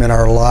time in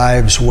our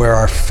lives where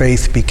our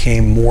faith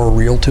became more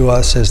real to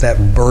us, as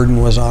that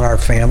burden was on our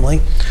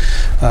family.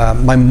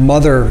 My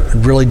mother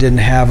really didn't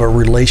have a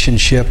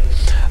relationship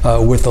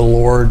with the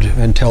Lord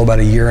until about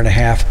a year and a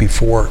half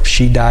before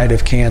she died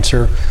of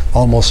cancer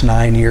almost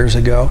 9 years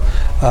ago.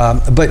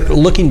 But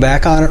looking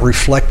back on it,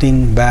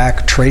 reflecting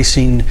back,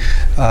 tracing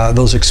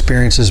those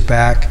experiences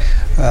back,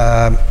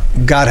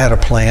 God had a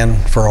plan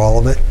for all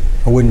of it.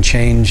 I wouldn't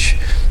change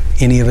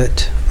any of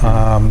it.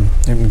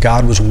 And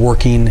God was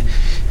working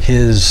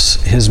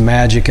His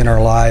magic in our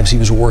lives. He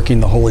was working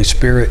the Holy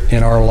Spirit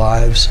in our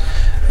lives,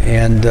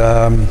 and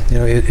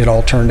it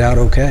all turned out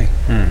okay.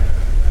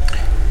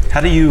 How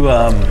do you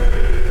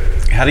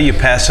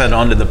pass that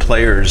on to the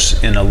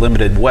players in a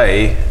limited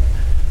way,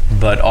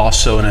 but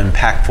also in an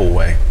impactful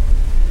way?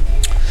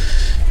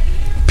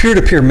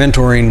 Peer-to-peer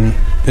mentoring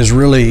is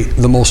really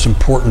the most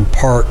important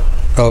part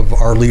of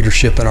our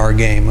leadership in our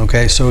game.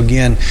 Okay, so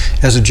again,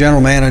 as a general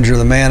manager,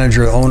 the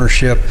manager, the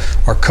ownership,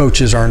 our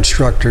coaches, our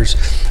instructors,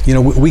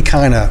 we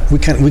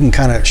can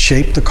kind of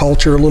shape the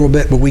culture a little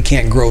bit, but we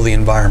can't grow the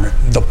environment.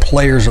 The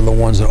players are the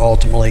ones that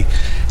ultimately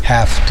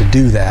have to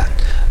do that.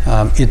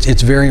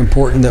 It's very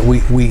important that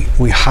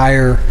we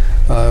hire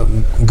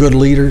good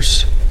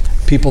leaders,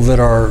 people that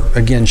are,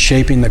 again,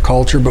 shaping the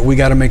culture, but we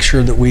got to make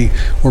sure that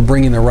we're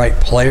bringing the right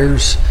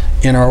players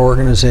in our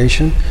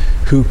organization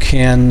who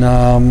can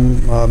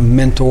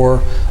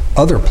mentor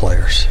other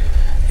players.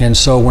 And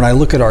so when I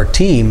look at our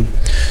team,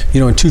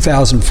 in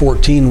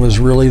 2014 was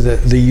really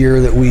the year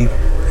that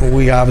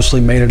we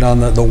obviously made it on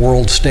the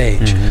world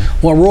stage.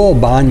 Mm-hmm. Well, Raul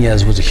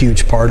Bañez was a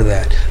huge part of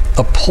that.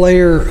 A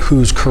player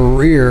whose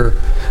career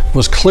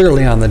was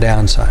clearly on the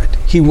downside.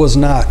 He was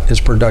not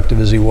as productive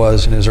as he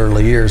was in his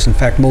early years. In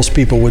fact, most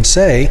people would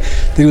say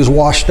that he was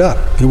washed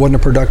up. He wasn't a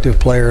productive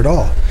player at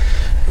all.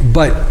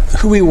 But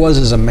who he was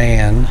as a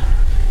man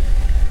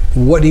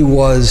what he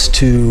was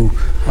to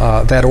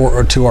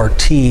to our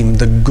team,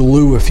 the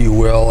glue, if you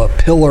will, a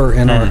pillar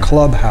in our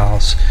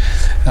clubhouse,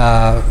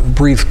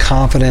 breathed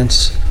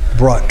confidence,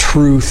 brought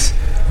truth,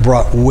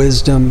 brought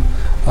wisdom,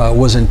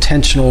 was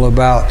intentional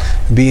about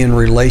being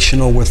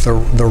relational with the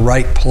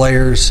right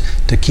players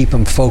to keep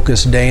them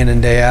focused day in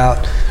and day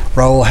out.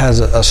 Raul has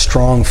a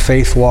strong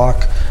faith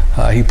walk.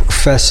 He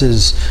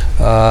professes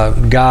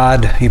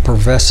God. He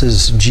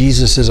professes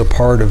Jesus as a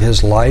part of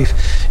his life.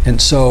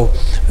 And so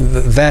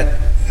that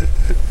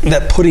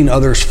putting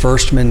others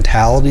first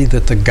mentality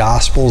that the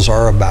Gospels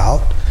are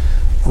about,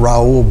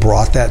 Raul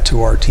brought that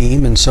to our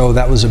team, and so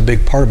that was a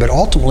big part of it.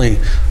 Ultimately,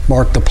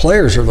 Mark, the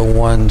players are the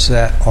ones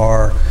that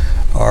are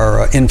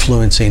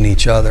influencing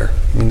each other.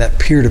 I mean, that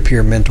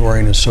peer-to-peer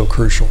mentoring is so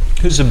crucial.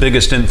 Who's the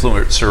biggest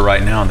influencer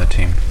right now on the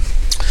team?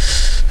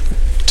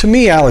 To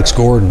me, Alex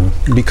Gordon,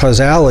 because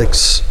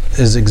Alex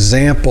is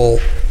example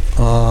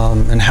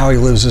in how he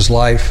lives his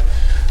life,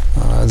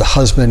 the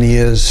husband he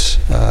is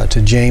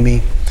to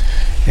Jamie,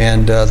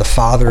 and the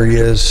father he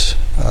is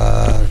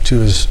to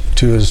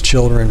his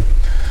children.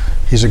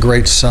 He's a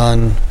great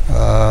son.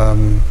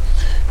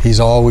 He's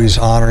always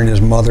honoring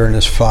his mother and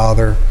his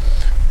father.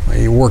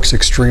 He works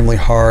extremely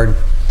hard.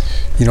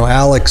 You know,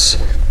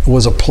 Alex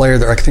was a player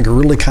that I think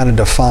really kind of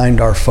defined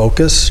our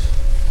focus,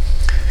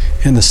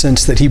 in the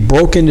sense that he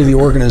broke into the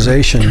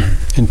organization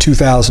in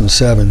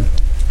 2007,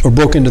 or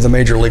broke into the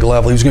major league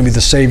level. He was going to be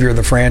the savior of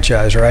the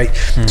franchise, right?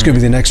 He's going to be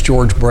the next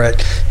George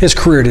Brett. His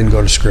career didn't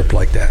go to script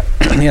like that.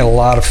 He had a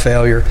lot of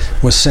failure,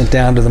 was sent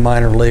down to the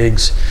minor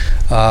leagues.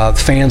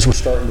 Fans were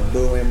starting to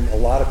boo him. A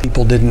lot of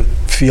people didn't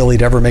feel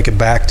he'd ever make it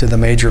back to the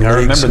major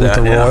leagues with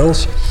the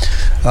Royals.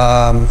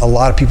 A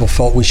lot of people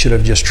felt we should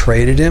have just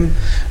traded him.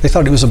 They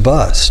thought he was a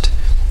bust.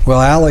 Well,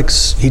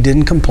 Alex, he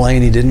didn't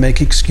complain. He didn't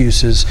make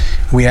excuses.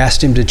 We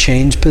asked him to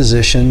change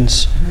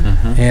positions,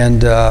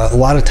 and a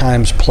lot of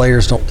times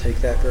players don't take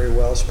that very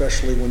well,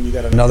 especially when you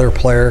got another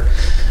player.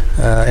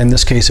 In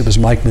this case, it was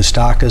Mike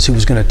Moustakas who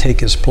was going to take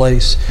his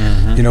place.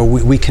 You know,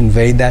 we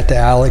conveyed that to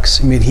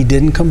Alex. I mean, he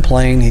didn't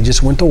complain. He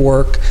just went to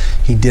work.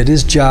 He did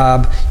his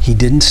job. He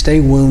didn't stay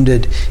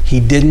wounded. He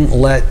didn't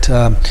let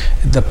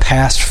the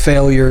past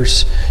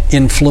failures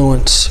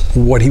influence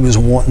what he was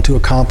wanting to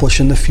accomplish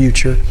in the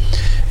future.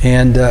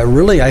 And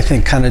really, I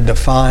think, kind of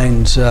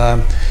defines,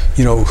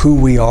 you know, who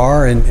we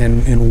are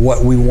and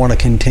what we want to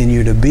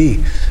continue to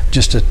be.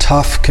 Just a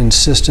tough,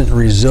 consistent,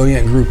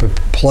 resilient group of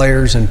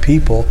players and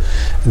people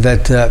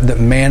that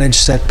manage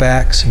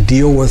setbacks,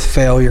 deal with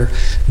failure,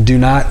 do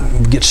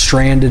not get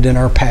stranded in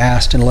our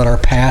past and let our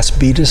past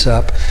beat us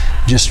up.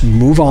 Just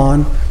move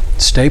on,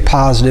 stay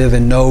positive,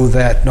 and know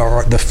that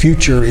the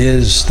future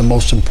is the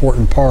most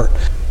important part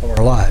of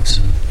our lives.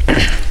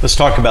 Let's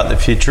talk about the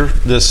future.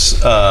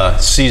 This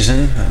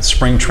season,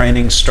 spring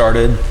training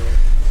started,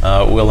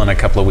 will in a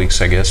couple of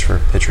weeks, I guess, for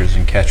pitchers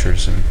and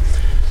catchers. And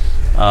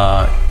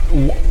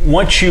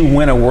once you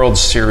win a World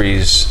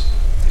Series,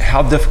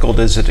 how difficult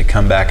is it to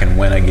come back and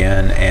win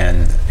again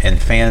and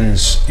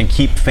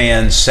keep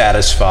fans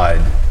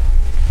satisfied?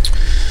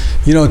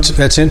 You know,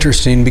 that's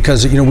interesting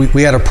because, you know,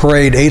 we had a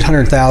parade.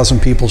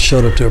 800,000 people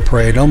showed up to a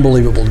parade.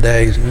 Unbelievable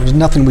day. It was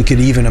nothing we could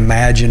even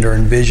imagine or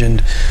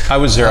envisioned. I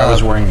was there. I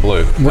was wearing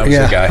blue. I was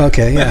the guy.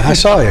 Okay, yeah, I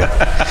saw you.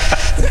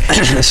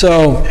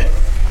 So,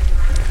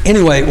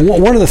 anyway,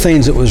 one of the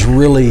things that was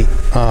really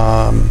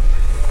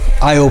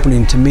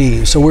eye-opening to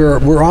me. So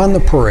we're on the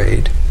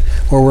parade,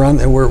 or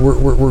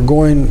we're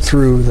going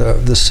through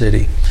the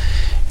city,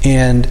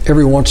 and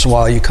every once in a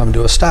while you come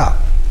to a stop.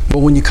 But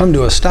when you come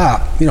to a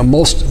stop, you know,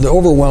 the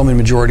overwhelming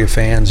majority of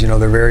fans, you know,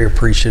 they're very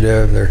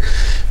appreciative.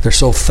 They're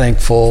so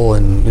thankful,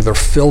 and they're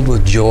filled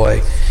with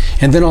joy.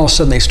 And then all of a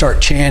sudden they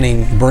start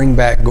chanting, "Bring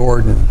back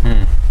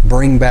Gordon,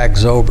 bring back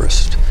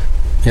Zobrist,"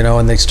 you know,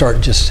 and they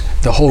start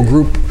the whole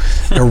group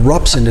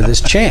erupts into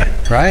this chant,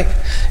 right?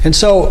 And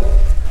so,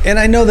 and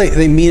I know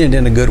they mean it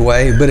in a good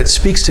way, but it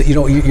speaks to, you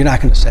know, you're not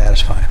going to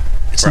satisfy them.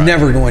 It's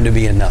never going to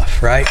be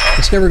enough, right?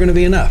 It's never going to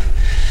be enough,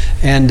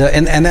 and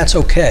that's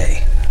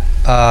okay.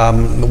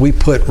 We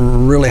put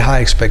really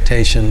high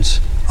expectations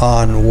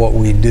on what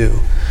we do,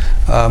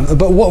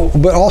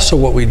 but also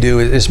what we do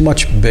is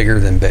much bigger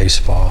than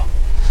baseball.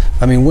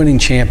 I mean, winning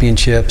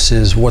championships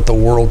is what the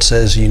world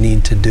says you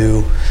need to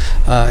do.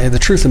 And the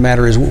truth of the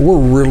matter is we're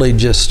really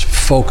just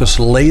focused,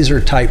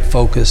 laser-type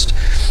focused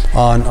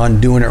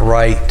on doing it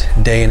right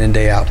day in and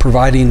day out,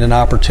 providing an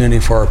opportunity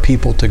for our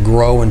people to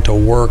grow and to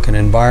work in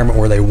an environment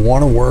where they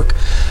want to work,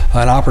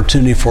 an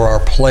opportunity for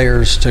our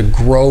players to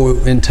grow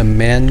into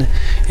men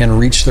and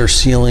reach their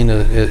ceiling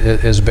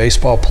as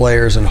baseball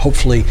players, and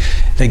hopefully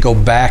they go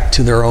back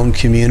to their own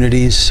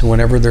communities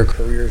whenever their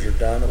careers are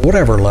done, at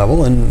whatever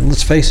level. And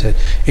let's face it,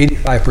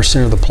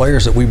 85% of the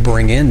players that we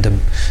bring into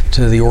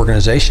the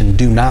organization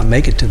do not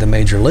make it to the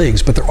major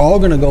leagues, but they're all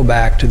going to go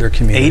back to their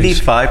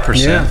communities.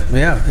 85%?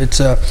 Yeah.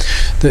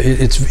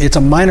 It's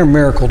a minor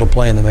miracle to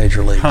play in the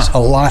major leagues. A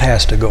lot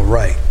has to go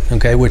right,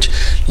 okay, which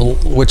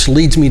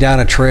leads me down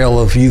a trail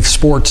of youth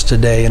sports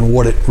today and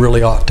what it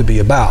really ought to be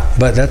about.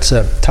 But that's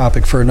a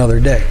topic for another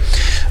day.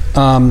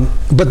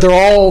 But they're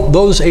all,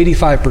 those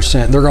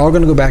 85%, they're all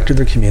going to go back to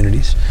their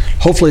communities.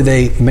 Hopefully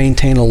they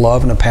maintain a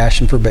love and a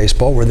passion for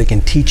baseball where they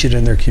can teach it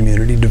in their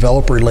community,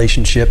 develop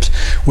relationships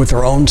with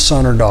their own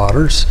son or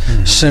daughters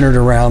centered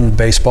around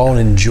baseball and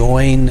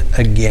enjoying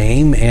a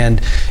game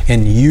and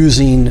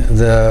using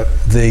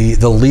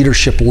the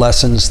leadership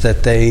lessons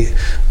that they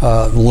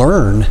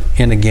learn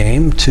in a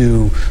game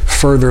to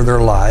further their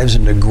lives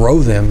and to grow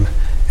them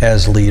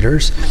as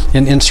leaders,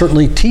 and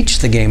certainly teach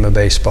the game of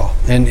baseball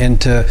and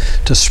to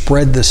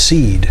spread the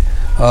seed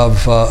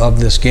of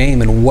this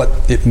game and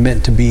what it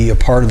meant to be a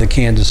part of the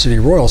Kansas City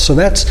Royals. So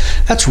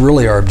that's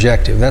really our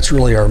objective. That's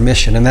really our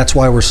mission, and that's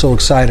why we're so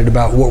excited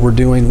about what we're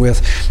doing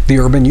with the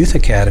Urban Youth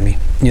Academy,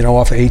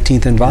 off of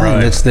 18th and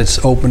Vine. Right.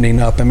 That's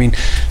opening up. I mean,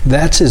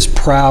 that's as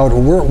proud.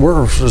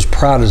 We're as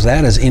proud as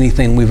that as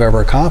anything we've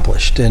ever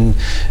accomplished, and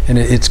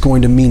it's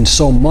going to mean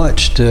so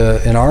much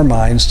in our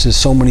minds to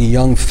so many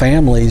young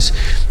families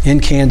in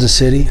Kansas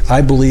City.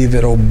 I believe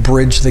it'll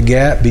bridge the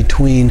gap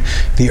between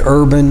the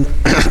urban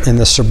and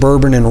the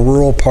suburban and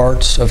rural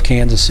parts of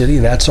Kansas City.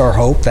 That's our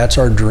hope. That's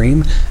our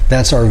dream.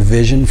 That's our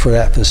vision for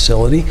that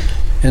facility.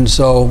 And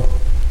so,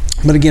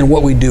 but again,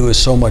 what we do is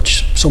so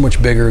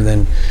much bigger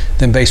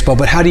than baseball.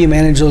 But how do you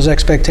manage those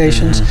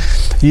expectations?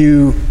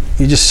 You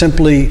just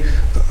simply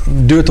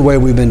do it the way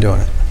we've been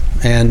doing it.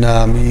 And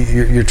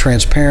you're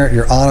transparent,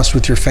 you're honest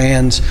with your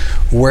fans,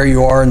 where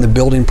you are in the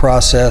building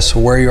process,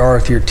 where you are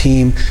with your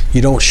team.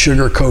 You don't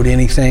sugarcoat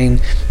anything.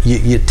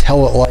 You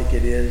tell it like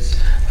it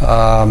is.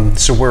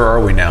 So where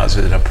are we now? Is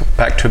it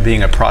back to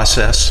being a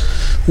process?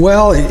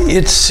 Well,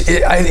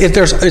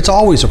 it's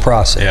always a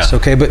process,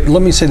 okay? But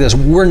let me say this.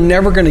 We're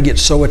never going to get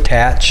so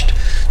attached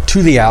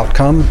to the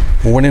outcome,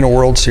 winning a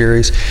World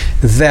Series,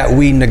 that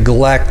we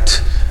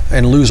neglect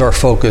and lose our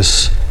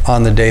focus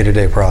on the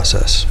day-to-day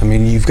process. I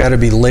mean, you've got to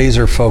be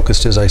laser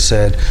focused, as I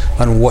said,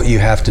 on what you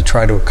have to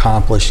try to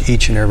accomplish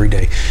each and every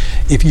day.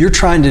 If you're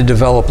trying to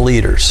develop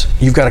leaders,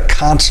 you've got to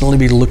constantly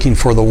be looking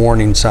for the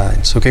warning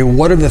signs. Okay,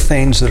 what are the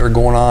things that are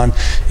going on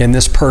in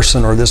this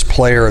person or this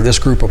player or this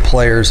group of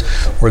players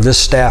or this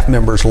staff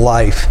member's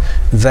life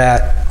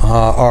that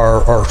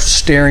are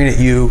staring at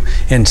you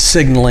and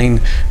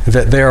signaling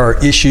that there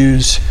are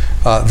issues,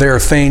 there are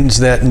things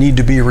that need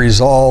to be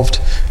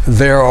resolved,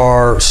 there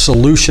are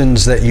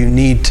solutions that you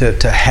need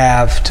to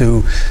have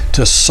to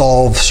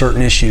solve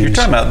certain issues. You're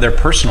talking about their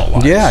personal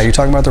lives. Yeah, you're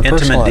talking about their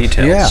personal lives.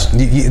 Intimate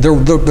details. Yeah,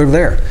 they're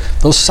there.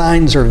 Those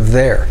signs are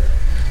there,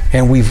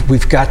 and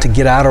we've got to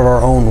get out of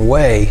our own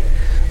way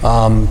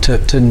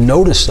to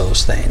notice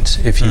those things,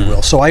 if you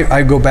will. So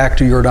I go back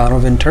to Giordano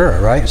Ventura,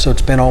 right? So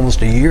it's been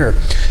almost a year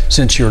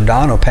since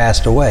Giordano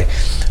passed away.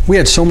 We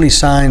had so many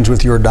signs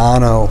with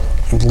Giordano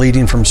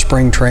leading from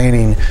spring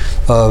training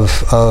of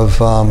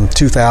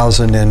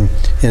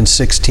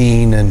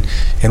 2016 and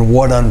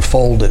what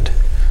unfolded.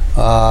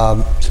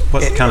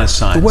 What kind of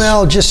signs?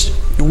 Well, just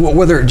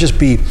whether it just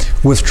be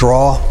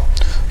withdrawal,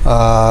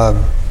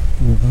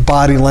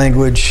 body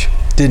language,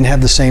 didn't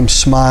have the same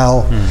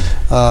smile.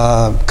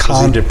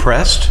 Was he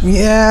depressed?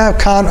 Yeah,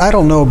 I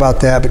don't know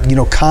about that, but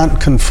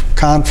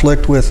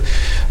conflict with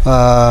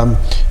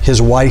his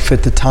wife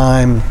at the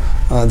time.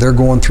 They're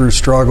going through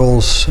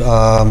struggles,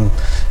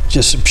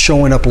 just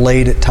showing up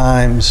late at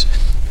times,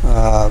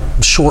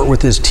 short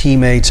with his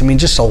teammates. I mean,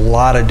 just a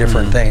lot of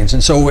different things.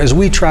 And so as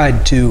we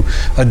tried to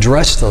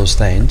address those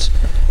things,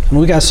 and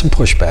we got some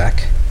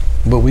pushback,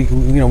 but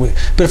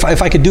but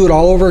if I could do it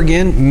all over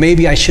again,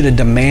 maybe I should have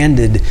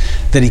demanded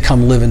that he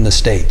come live in the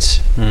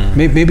States.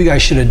 Maybe I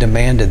should have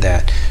demanded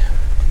that.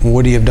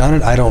 Would he have done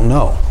it? I don't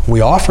know.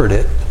 We offered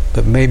it,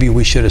 but maybe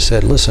we should have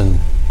said, listen,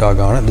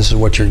 doggone it, this is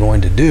what you're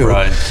going to do.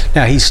 Right.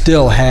 Now, he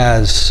still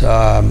has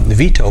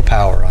veto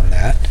power on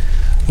that.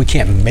 We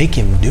can't make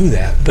him do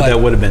that. But that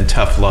would have been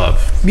tough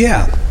love.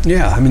 Yeah.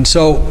 I mean,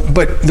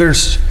 but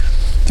there's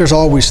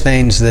always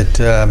things that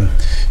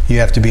you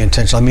have to be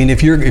intentional. I mean,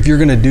 if you're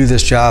going to do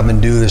this job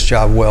and do this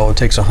job well, it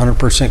takes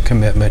 100%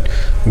 commitment,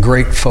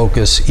 great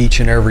focus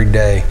each and every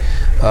day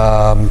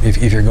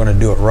if you're going to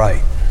do it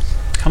right.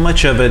 How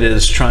much of it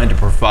is trying to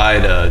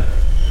provide a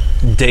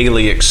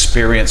daily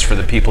experience for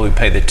the people who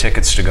pay the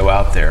tickets to go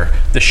out there,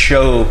 the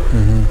show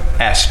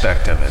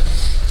aspect of it?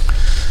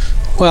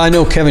 Well, I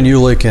know Kevin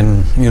Ulick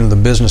and the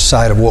business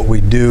side of what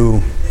we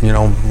do,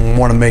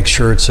 want to make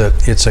sure it's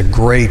a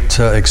great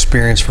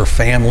experience for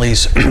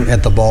families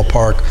at the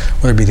ballpark,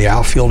 whether it be the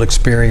outfield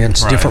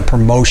experience, different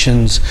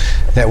promotions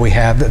that we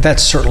have.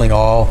 That's certainly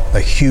all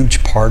a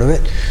huge part of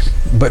it.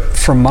 But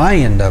from my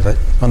end of it,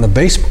 on the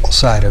baseball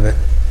side of it,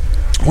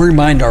 we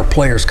remind our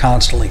players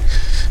constantly,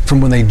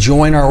 from when they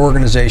join our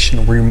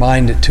organization, we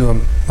remind it to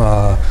them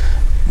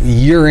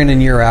year in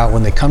and year out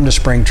when they come to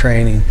spring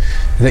training,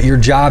 that your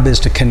job is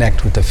to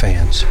connect with the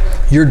fans.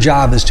 Your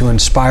job is to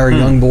inspire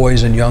young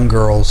boys and young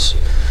girls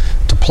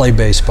to play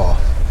baseball,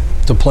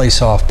 to play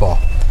softball,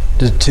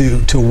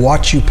 to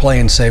watch you play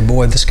and say,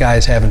 boy, this guy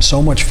is having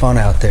so much fun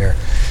out there.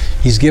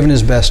 He's giving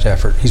his best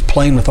effort. He's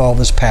playing with all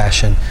this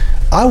passion.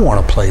 I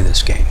want to play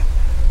this game.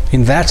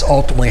 And that's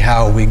ultimately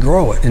how we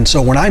grow it. And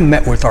so when I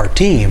met with our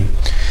team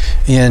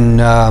in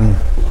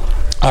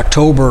on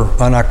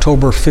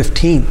October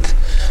 15th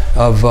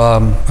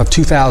of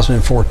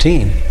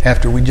 2014,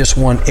 after we just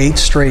won 8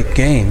 straight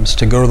games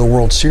to go to the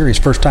World Series,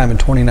 first time in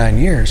 29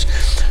 years,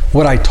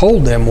 what I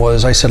told them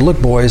was, I said, look,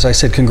 boys, I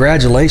said,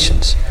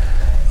 congratulations.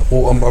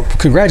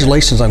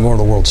 Congratulations on going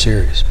to the World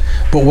Series.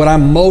 But what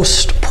I'm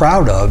most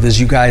proud of is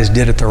you guys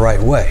did it the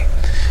right way.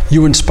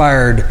 You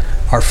inspired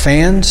our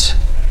fans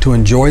to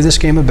enjoy this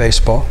game of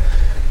baseball.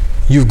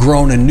 You've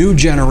grown a new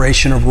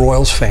generation of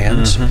Royals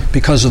fans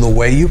because of the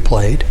way you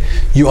played.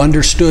 You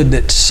understood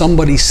that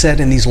somebody sat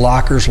in these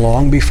lockers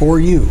long before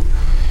you.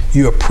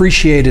 You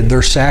appreciated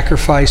their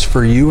sacrifice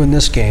for you in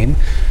this game.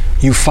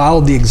 You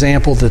followed the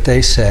example that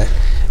they set.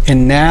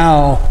 And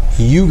now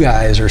you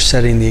guys are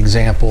setting the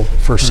example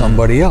for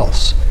somebody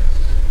else.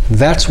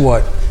 That's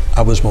what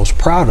I was most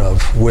proud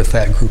of with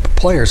that group of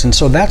players. And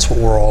so that's what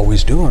we're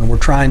always doing. We're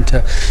trying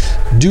to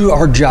do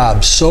our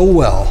job so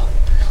well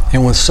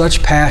and with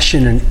such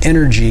passion and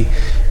energy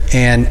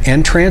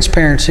and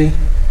transparency.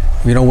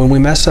 You know, when we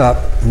mess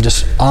up,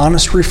 just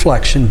honest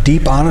reflection,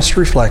 deep honest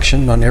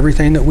reflection on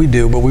everything that we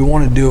do, but we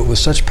want to do it with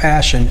such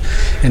passion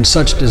and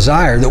such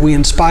desire that we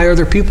inspire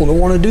other people to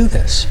want to do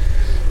this.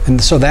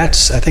 And so I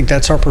think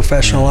that's our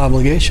professional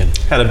obligation.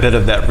 Had a bit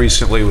of that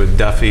recently with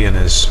Duffy and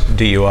his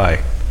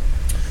DUI.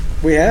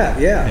 We have,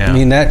 yeah. I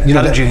mean,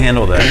 how did you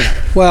handle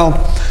that?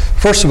 Well,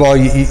 first of all,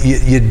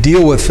 you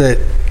deal with it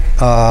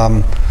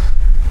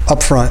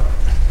up front.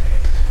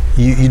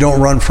 You don't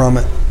run from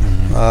it.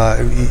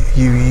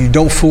 You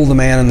don't fool the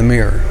man in the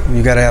mirror.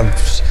 You got to have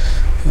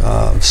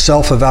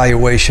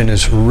self-evaluation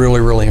is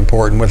really, really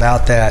important.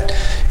 Without that,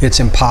 it's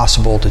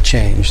impossible to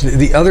change.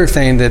 The other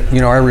thing that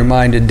I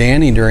reminded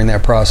Danny during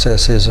that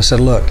process is I said,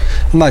 look,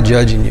 I'm not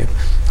judging you.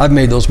 I've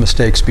made those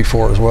mistakes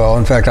before as well.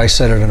 In fact, I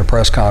said it in a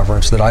press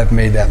conference that I've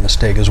made that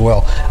mistake as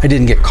well. I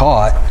didn't get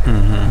caught,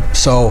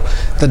 so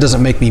that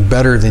doesn't make me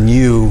better than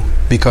you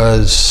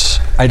because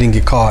I didn't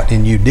get caught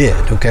and you did,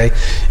 okay?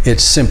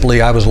 It's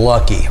simply I was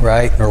lucky,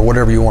 right? Or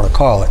whatever you want to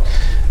call it.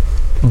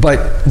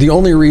 But the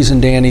only reason,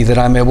 Danny, that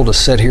I'm able to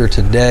sit here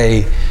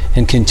today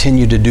and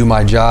continue to do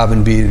my job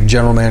and be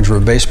general manager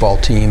of a baseball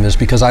team is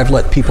because I've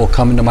let people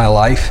come into my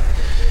life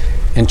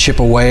and chip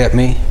away at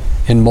me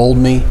and mold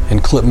me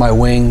and clip my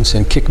wings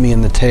and kick me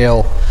in the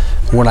tail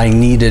when I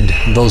needed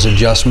those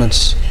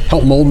adjustments,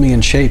 help mold me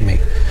and shape me.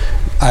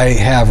 I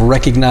have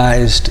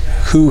recognized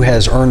who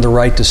has earned the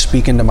right to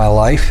speak into my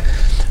life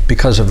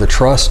because of the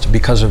trust,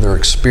 because of their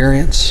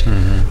experience,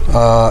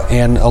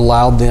 and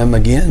allowed them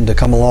again to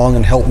come along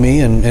and help me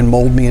and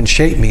mold me and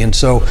shape me. And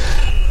so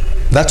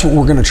that's what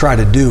we're going to try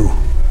to do.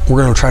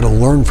 We're going to try to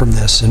learn from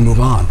this and move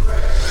on.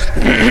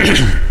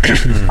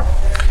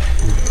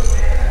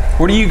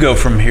 Where do you go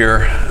from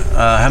here?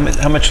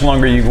 How much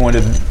longer are you going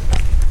to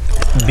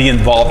be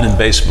involved in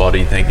baseball, do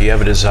you think? Do you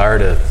have a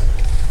desire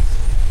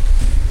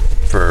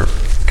for a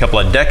couple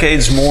of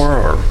decades more,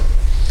 or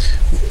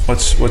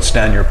what's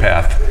down your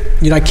path?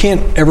 I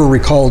can't ever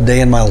recall a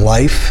day in my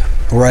life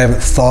where I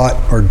haven't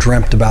thought or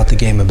dreamt about the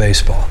game of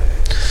baseball.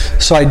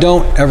 So I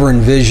don't ever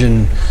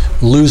envision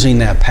losing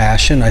that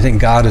passion. I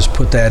think God has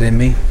put that in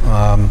me.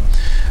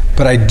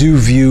 But I do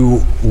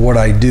view what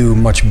I do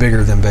much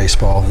bigger than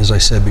baseball, as I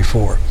said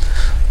before.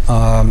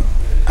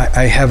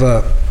 I have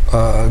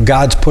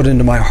God's put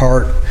into my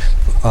heart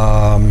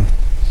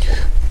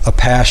a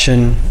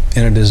passion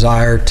and a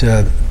desire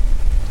to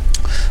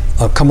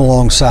come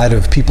alongside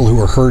of people who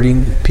are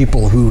hurting,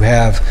 people who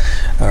have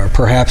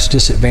perhaps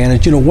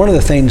disadvantaged. One of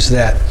the things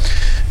that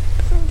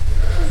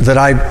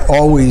I've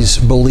always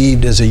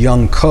believed as a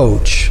young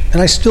coach,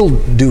 and I still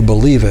do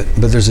believe it,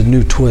 but there's a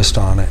new twist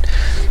on it.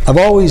 I've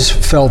always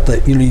felt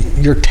that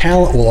your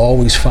talent will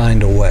always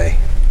find a way.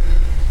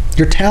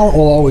 Your talent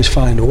will always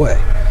find a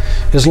way,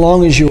 as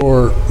long as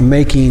you're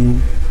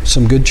making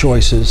some good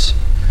choices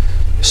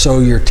so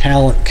your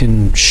talent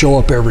can show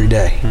up every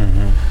day.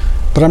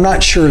 But I'm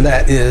not sure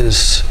that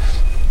is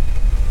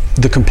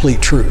the complete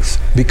truth,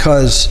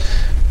 because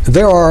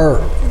there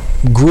are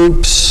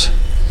groups,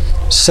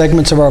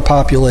 segments of our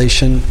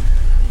population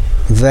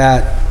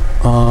that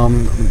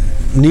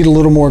need a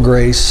little more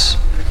grace.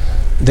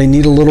 They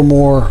need a little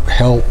more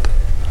help.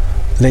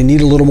 They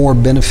need a little more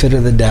benefit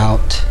of the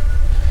doubt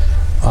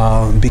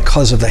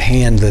because of the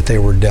hand that they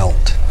were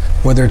dealt.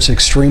 Whether it's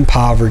extreme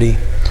poverty,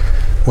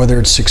 whether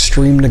it's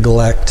extreme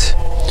neglect,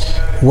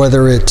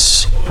 whether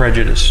it's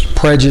prejudice,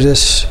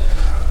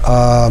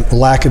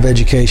 lack of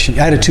education.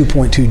 I had a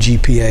 2.2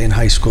 GPA in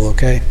high school,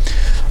 okay?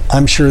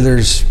 I'm sure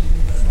there's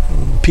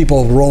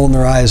people rolling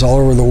their eyes all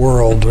over the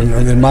world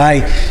in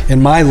my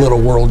little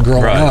world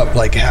growing up,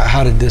 like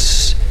how did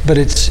this, but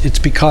it's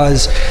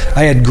because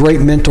I had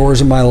great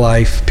mentors in my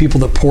life, people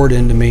that poured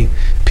into me,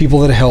 people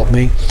that helped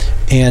me,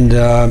 and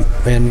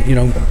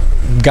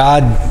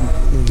God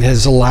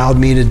has allowed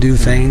me to do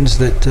things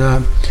that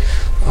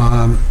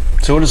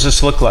So what does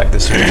this look like,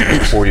 this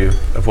vision for you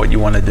of what you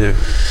want to do?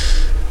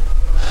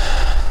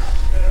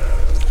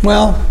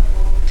 Well,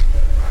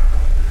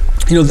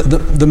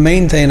 the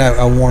main thing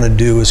I want to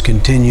do is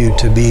continue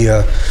to be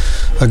a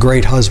a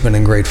great husband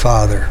and great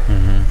father.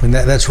 I mean,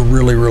 that's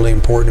really, really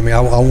important to me. I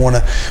want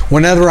to,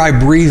 whenever I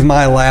breathe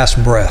my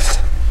last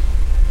breath,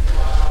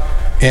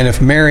 and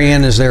if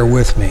Marianne is there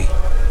with me,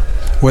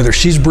 whether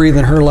she's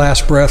breathing her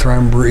last breath or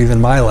I'm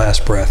breathing my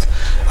last breath,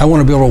 I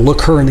want to be able to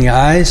look her in the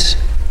eyes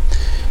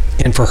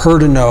and for her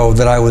to know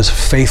that I was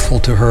faithful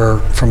to her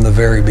from the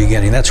very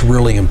beginning. That's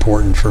really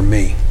important for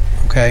me,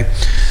 okay?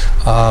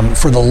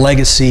 For the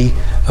legacy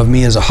of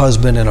me as a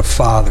husband and a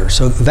father.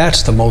 So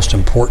that's the most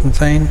important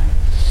thing.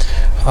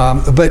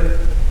 But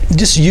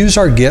just use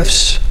our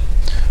gifts,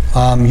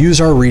 use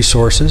our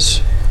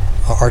resources,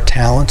 our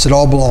talents. It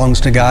all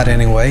belongs to God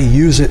anyway.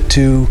 Use it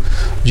to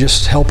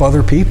just help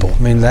other people. I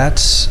mean,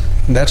 that's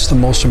the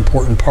most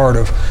important part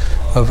of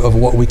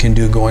what we can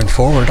do going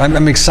forward.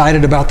 I'm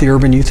excited about the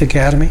Urban Youth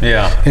Academy.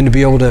 Yeah. And to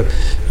be able to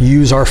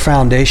use our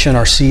foundation,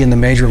 our C in the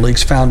Major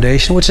Leagues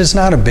Foundation, which is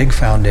not a big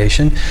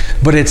foundation,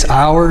 but it's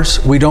ours.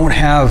 We don't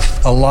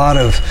have a lot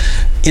of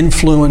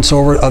influence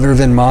over it other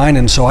than mine,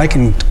 and so I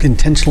can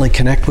intentionally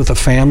connect with a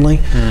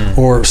family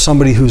or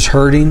somebody who's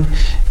hurting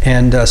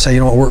and say, you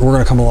know what, we're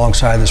going to come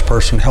alongside this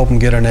person, help them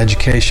get an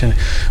education.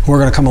 We're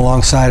going to come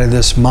alongside of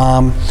this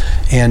mom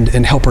and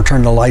help her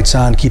turn the lights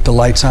on, keep the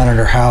lights on at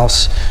her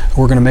house.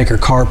 We're going to make her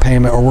car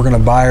payment, or we're going to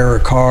buy her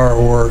a car,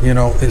 or, you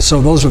know,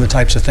 so those are the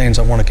types of things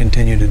I want to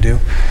continue to do.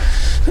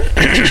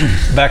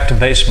 Back to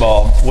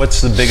baseball,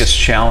 what's the biggest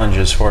challenge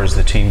as far as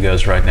the team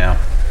goes right now?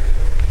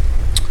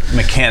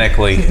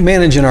 Mechanically,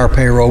 managing our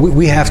payroll.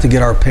 We have to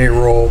get our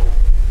payroll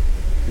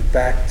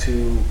back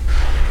to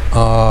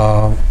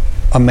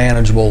a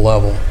manageable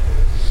level.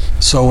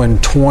 So in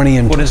 20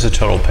 and what is the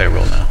total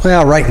payroll now?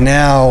 Well, right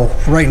now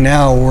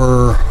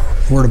we're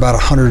at about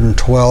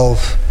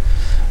 112,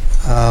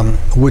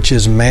 which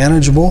is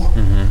manageable.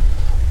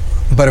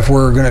 But if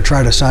we're going to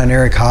try to sign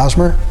Eric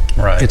Hosmer,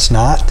 right, it's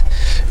not.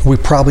 We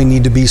probably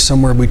need to be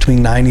somewhere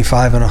between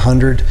 95 and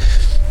 100.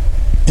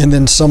 And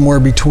then somewhere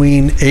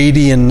between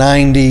 80 and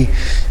 90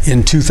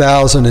 in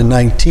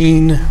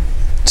 2019,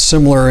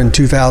 similar in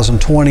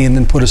 2020, and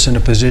then put us in a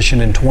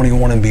position in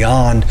 21 and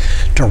beyond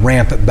to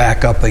ramp it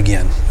back up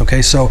again.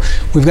 Okay, so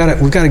we've got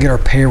to get our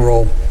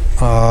payroll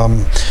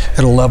at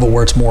a level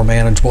where it's more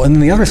manageable. And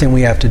then the other thing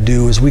we have to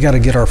do is we got to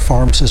get our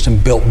farm system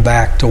built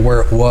back to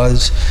where it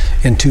was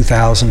in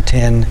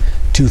 2010,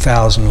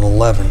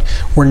 2011.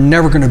 We're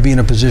never going to be in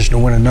a position to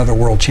win another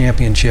world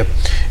championship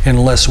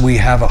unless we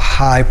have a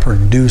high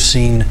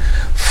producing,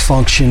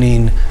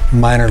 functioning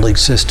minor league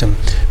system.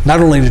 Not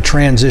only to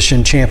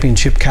transition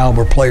championship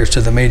caliber players to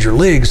the major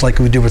leagues like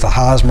we did with the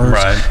Hosmers,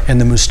 right, and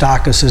the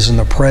Moustakas and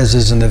the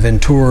Prezes and the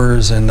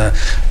Venturas and the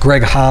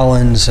Greg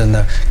Hollands and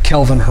the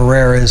Kelvin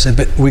Herreras,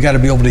 but we got to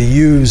be able to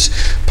use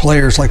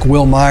players like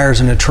Will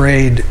Myers in a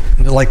trade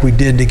like we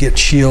did to get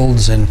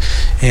Shields and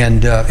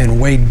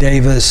Wade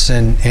Davis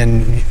and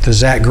the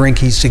Zach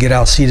Greinke's to get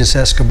Alcides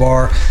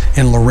Escobar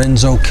and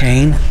Lorenzo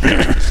Cain.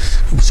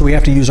 So we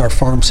have to use our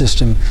farm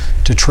system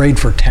to trade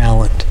for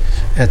talent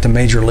at the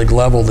major league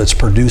level that's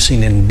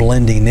producing and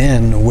blending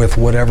in with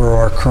whatever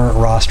our current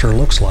roster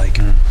looks like.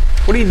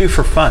 What do you do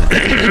for fun?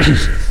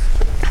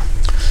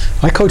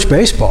 I coach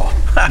baseball.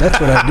 That's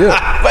what I do.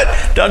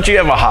 But don't you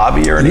have a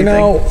hobby or anything? You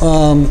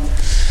know,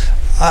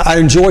 I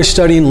enjoy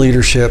studying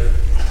leadership.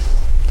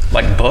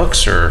 Like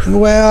books or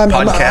well,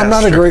 I'm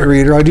not a great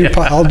reader. I'll do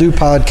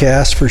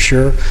podcasts for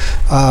sure.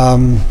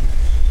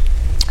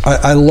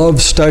 I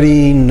love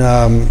studying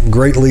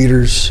great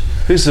leaders.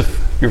 Who's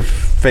your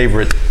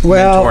favorite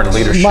mentor in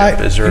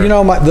leadership? Is there? You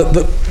know,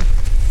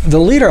 the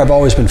leader I've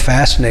always been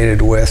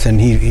fascinated with,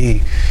 and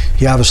he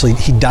obviously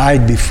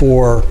died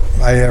before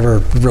I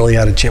ever really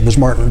had a chance, was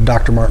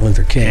Dr. Martin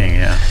Luther King.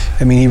 Yeah.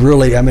 I mean,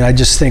 I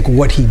just think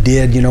what he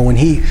did. You know, when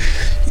he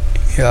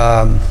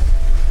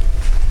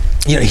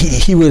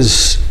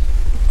was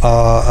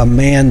a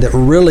man that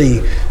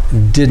really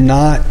did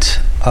not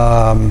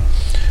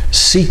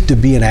seek to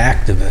be an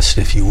activist,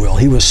 if you will.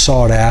 He was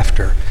sought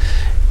after,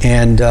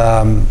 and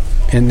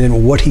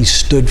then what he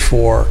stood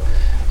for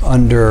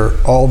under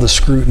all the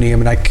scrutiny. I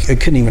mean, I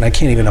can't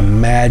even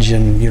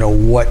imagine, you know,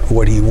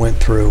 what he went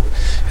through.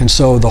 And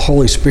so the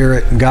Holy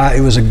Spirit, God,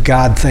 it was a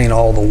God thing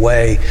all the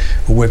way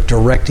with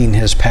directing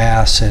his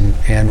paths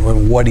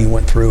and what he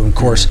went through. And of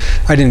course,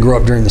 I didn't grow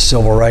up during the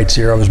Civil Rights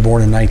era. I was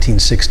born in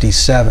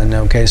 1967.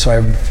 Okay, so I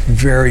have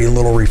very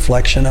little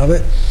reflection of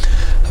it.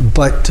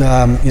 But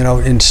you know,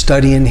 in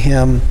studying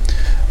him,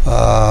 you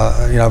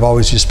know, I've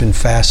always just been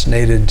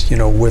fascinated, you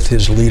know, with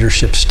his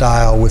leadership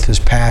style, with his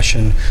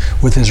passion,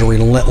 with his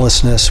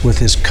relentlessness, with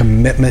his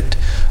commitment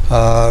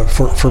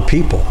for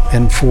people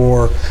and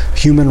for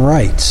human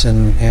rights,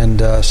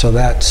 and so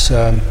that's.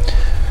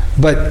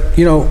 But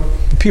you know,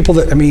 people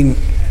that, I mean,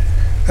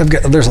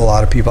 there's a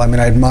lot of people. I mean,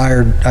 I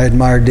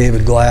admired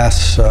David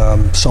Glass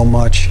so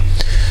much.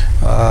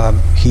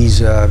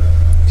 He's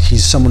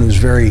someone who's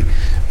very.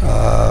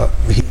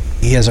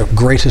 He has a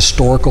great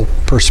historical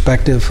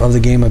perspective of the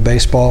game of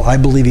baseball. I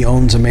believe he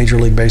owns a Major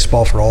League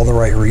Baseball for all the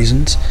right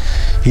reasons.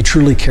 He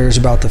truly cares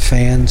about the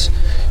fans.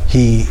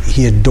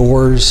 He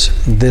adores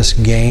this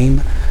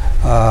game.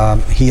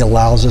 He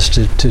allows us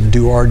to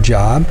do our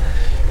job.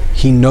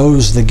 He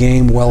knows the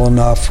game well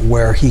enough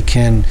where he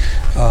can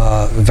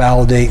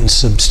validate and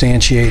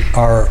substantiate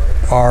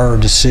our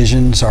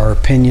decisions, our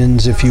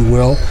opinions, if you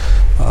will.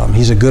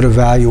 He's a good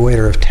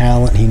evaluator of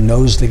talent. He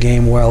knows the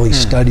game well. He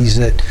studies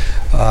it.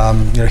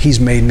 He's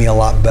made me a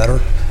lot better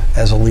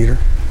as a leader.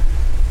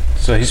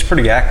 So he's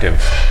pretty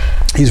active.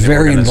 He's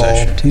very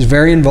involved. He's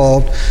very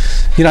involved.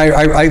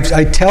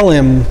 I tell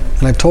him,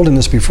 and I've told him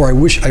this before, I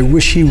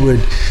wish he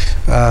would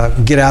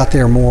get out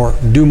there more,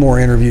 do more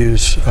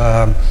interviews,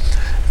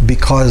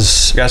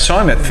 because I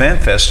saw him at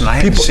FanFest, and I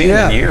haven't seen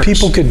him in years.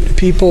 People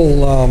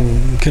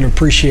can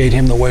appreciate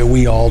him the way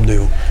we all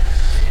do,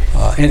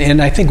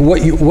 and I think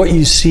what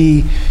you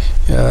see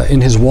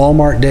in his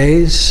Walmart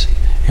days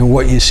and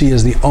what you see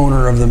as the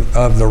owner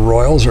of the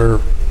Royals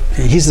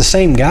he's the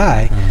same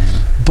guy.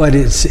 But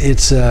it's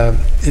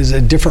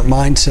a different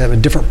mindset, a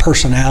different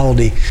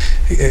personality.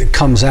 It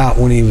comes out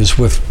when he was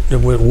with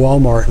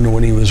Walmart and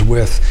when he was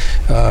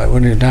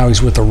now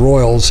he's with the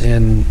Royals,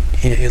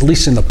 at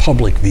least in the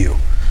public view.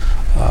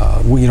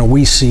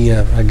 We see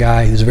a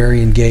guy who's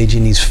very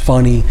engaging. He's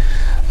funny.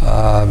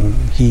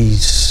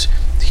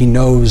 He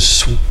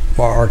knows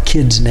our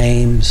kids'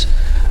 names.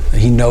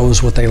 He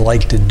knows what they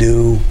like to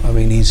do. I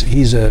mean,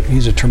 he's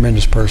a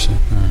tremendous person.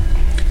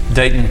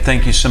 Dayton,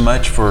 thank you so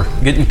much for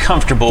getting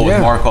comfortable with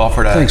Mark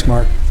Alford. Thanks,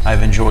 Mark.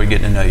 I've enjoyed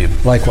getting to know you.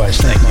 Likewise.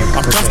 Thank you.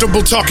 I'm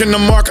comfortable talking to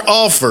Mark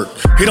Alford.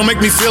 He don't make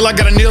me feel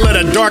like I gotta kneel at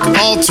a dark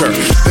altar.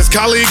 His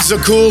colleagues are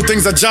cool,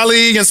 things are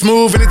jolly and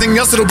smooth. Anything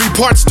else it'll be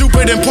part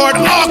stupid and part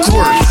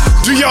awkward.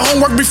 Do your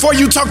homework before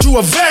you talk to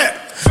a vet.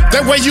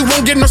 That way you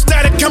won't get no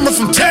static coming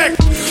from tech.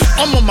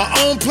 I'm on my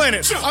own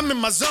planet. I'm in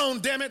my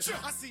zone, damn it.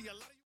 I see a